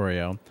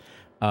Oratorio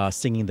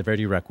singing the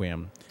Verdi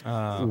Requiem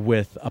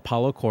with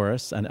Apollo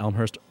Chorus and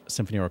Elmhurst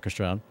Symphony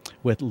Orchestra,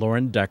 with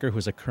Lauren Decker,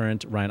 who's a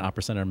current Ryan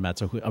Opera Center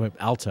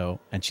alto,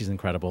 and she's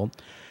incredible.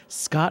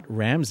 Scott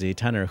Ramsey,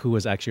 tenor, who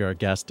was actually our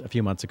guest a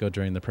few months ago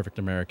during The Perfect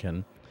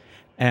American,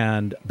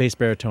 and bass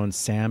baritone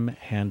Sam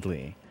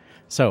Handley.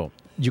 So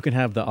you can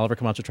have the Oliver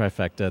Camacho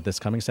trifecta this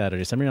coming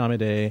Saturday: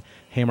 Semiramide,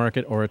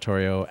 Haymarket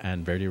Oratorio,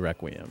 and Verdi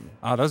Requiem.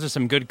 Those are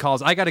some good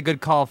calls. I got a good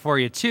call for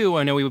you, too.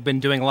 I know we've been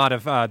doing a lot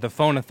of the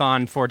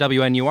phone-a-thon for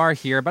WNUR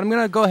here, but I'm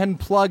going to go ahead and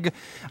plug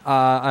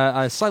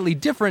a slightly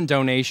different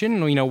donation.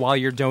 While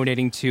you're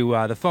donating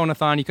to the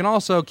phone-a-thon, you can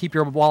also keep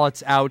your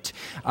wallets out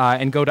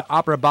and go to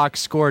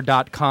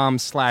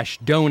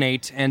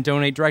operaboxscore.com/donate and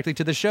donate directly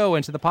to the show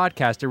and to the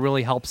podcast. It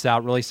really helps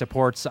out, really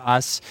supports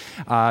us.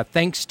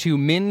 Thanks to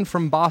Min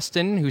from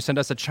Boston, who sent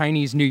us a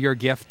Chinese New Year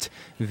gift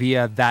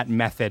via that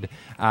method.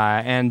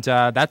 And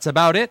that's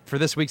about it for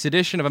this week's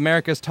edition of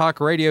America's Talk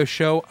Radio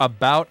Show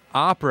About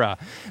Opera.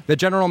 The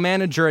general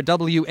manager at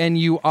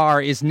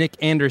WNUR is Nick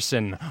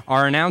Anderson.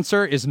 Our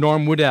announcer is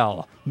Norm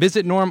Woodell.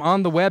 Visit Norm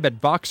on the web at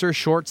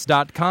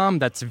voxershorts.com.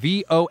 That's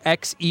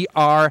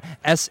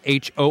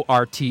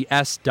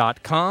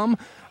VOXERSHORTS.com.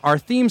 Our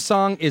theme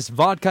song is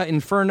Vodka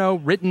Inferno,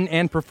 written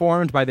and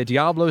performed by the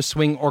Diablo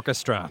Swing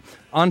Orchestra.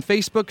 On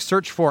Facebook,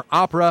 search for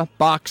Opera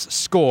Box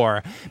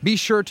Score. Be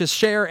sure to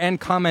share and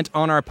comment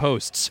on our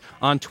posts.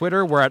 On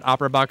Twitter, we're at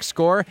Opera Box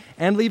Score,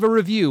 and leave a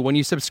review when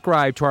you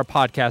subscribe to our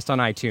podcast on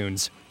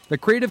iTunes. The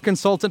creative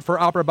consultant for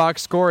Opera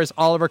Box Score is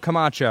Oliver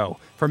Camacho.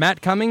 For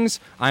Matt Cummings,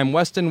 I'm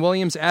Weston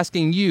Williams,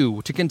 asking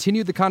you to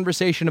continue the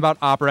conversation about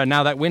opera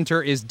now that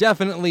winter is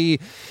definitely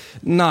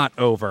not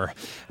over.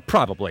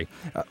 Probably.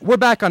 We're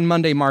back on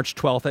Monday, March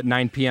 12th at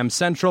 9 p.m.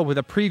 Central with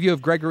a preview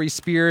of Gregory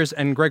Spears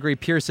and Gregory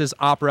Pierce's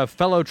opera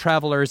Fellow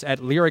Travelers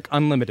at Lyric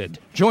Unlimited.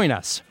 Join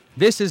us.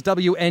 This is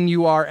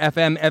WNUR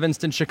FM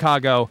Evanston,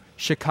 Chicago,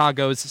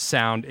 Chicago's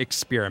Sound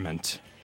Experiment.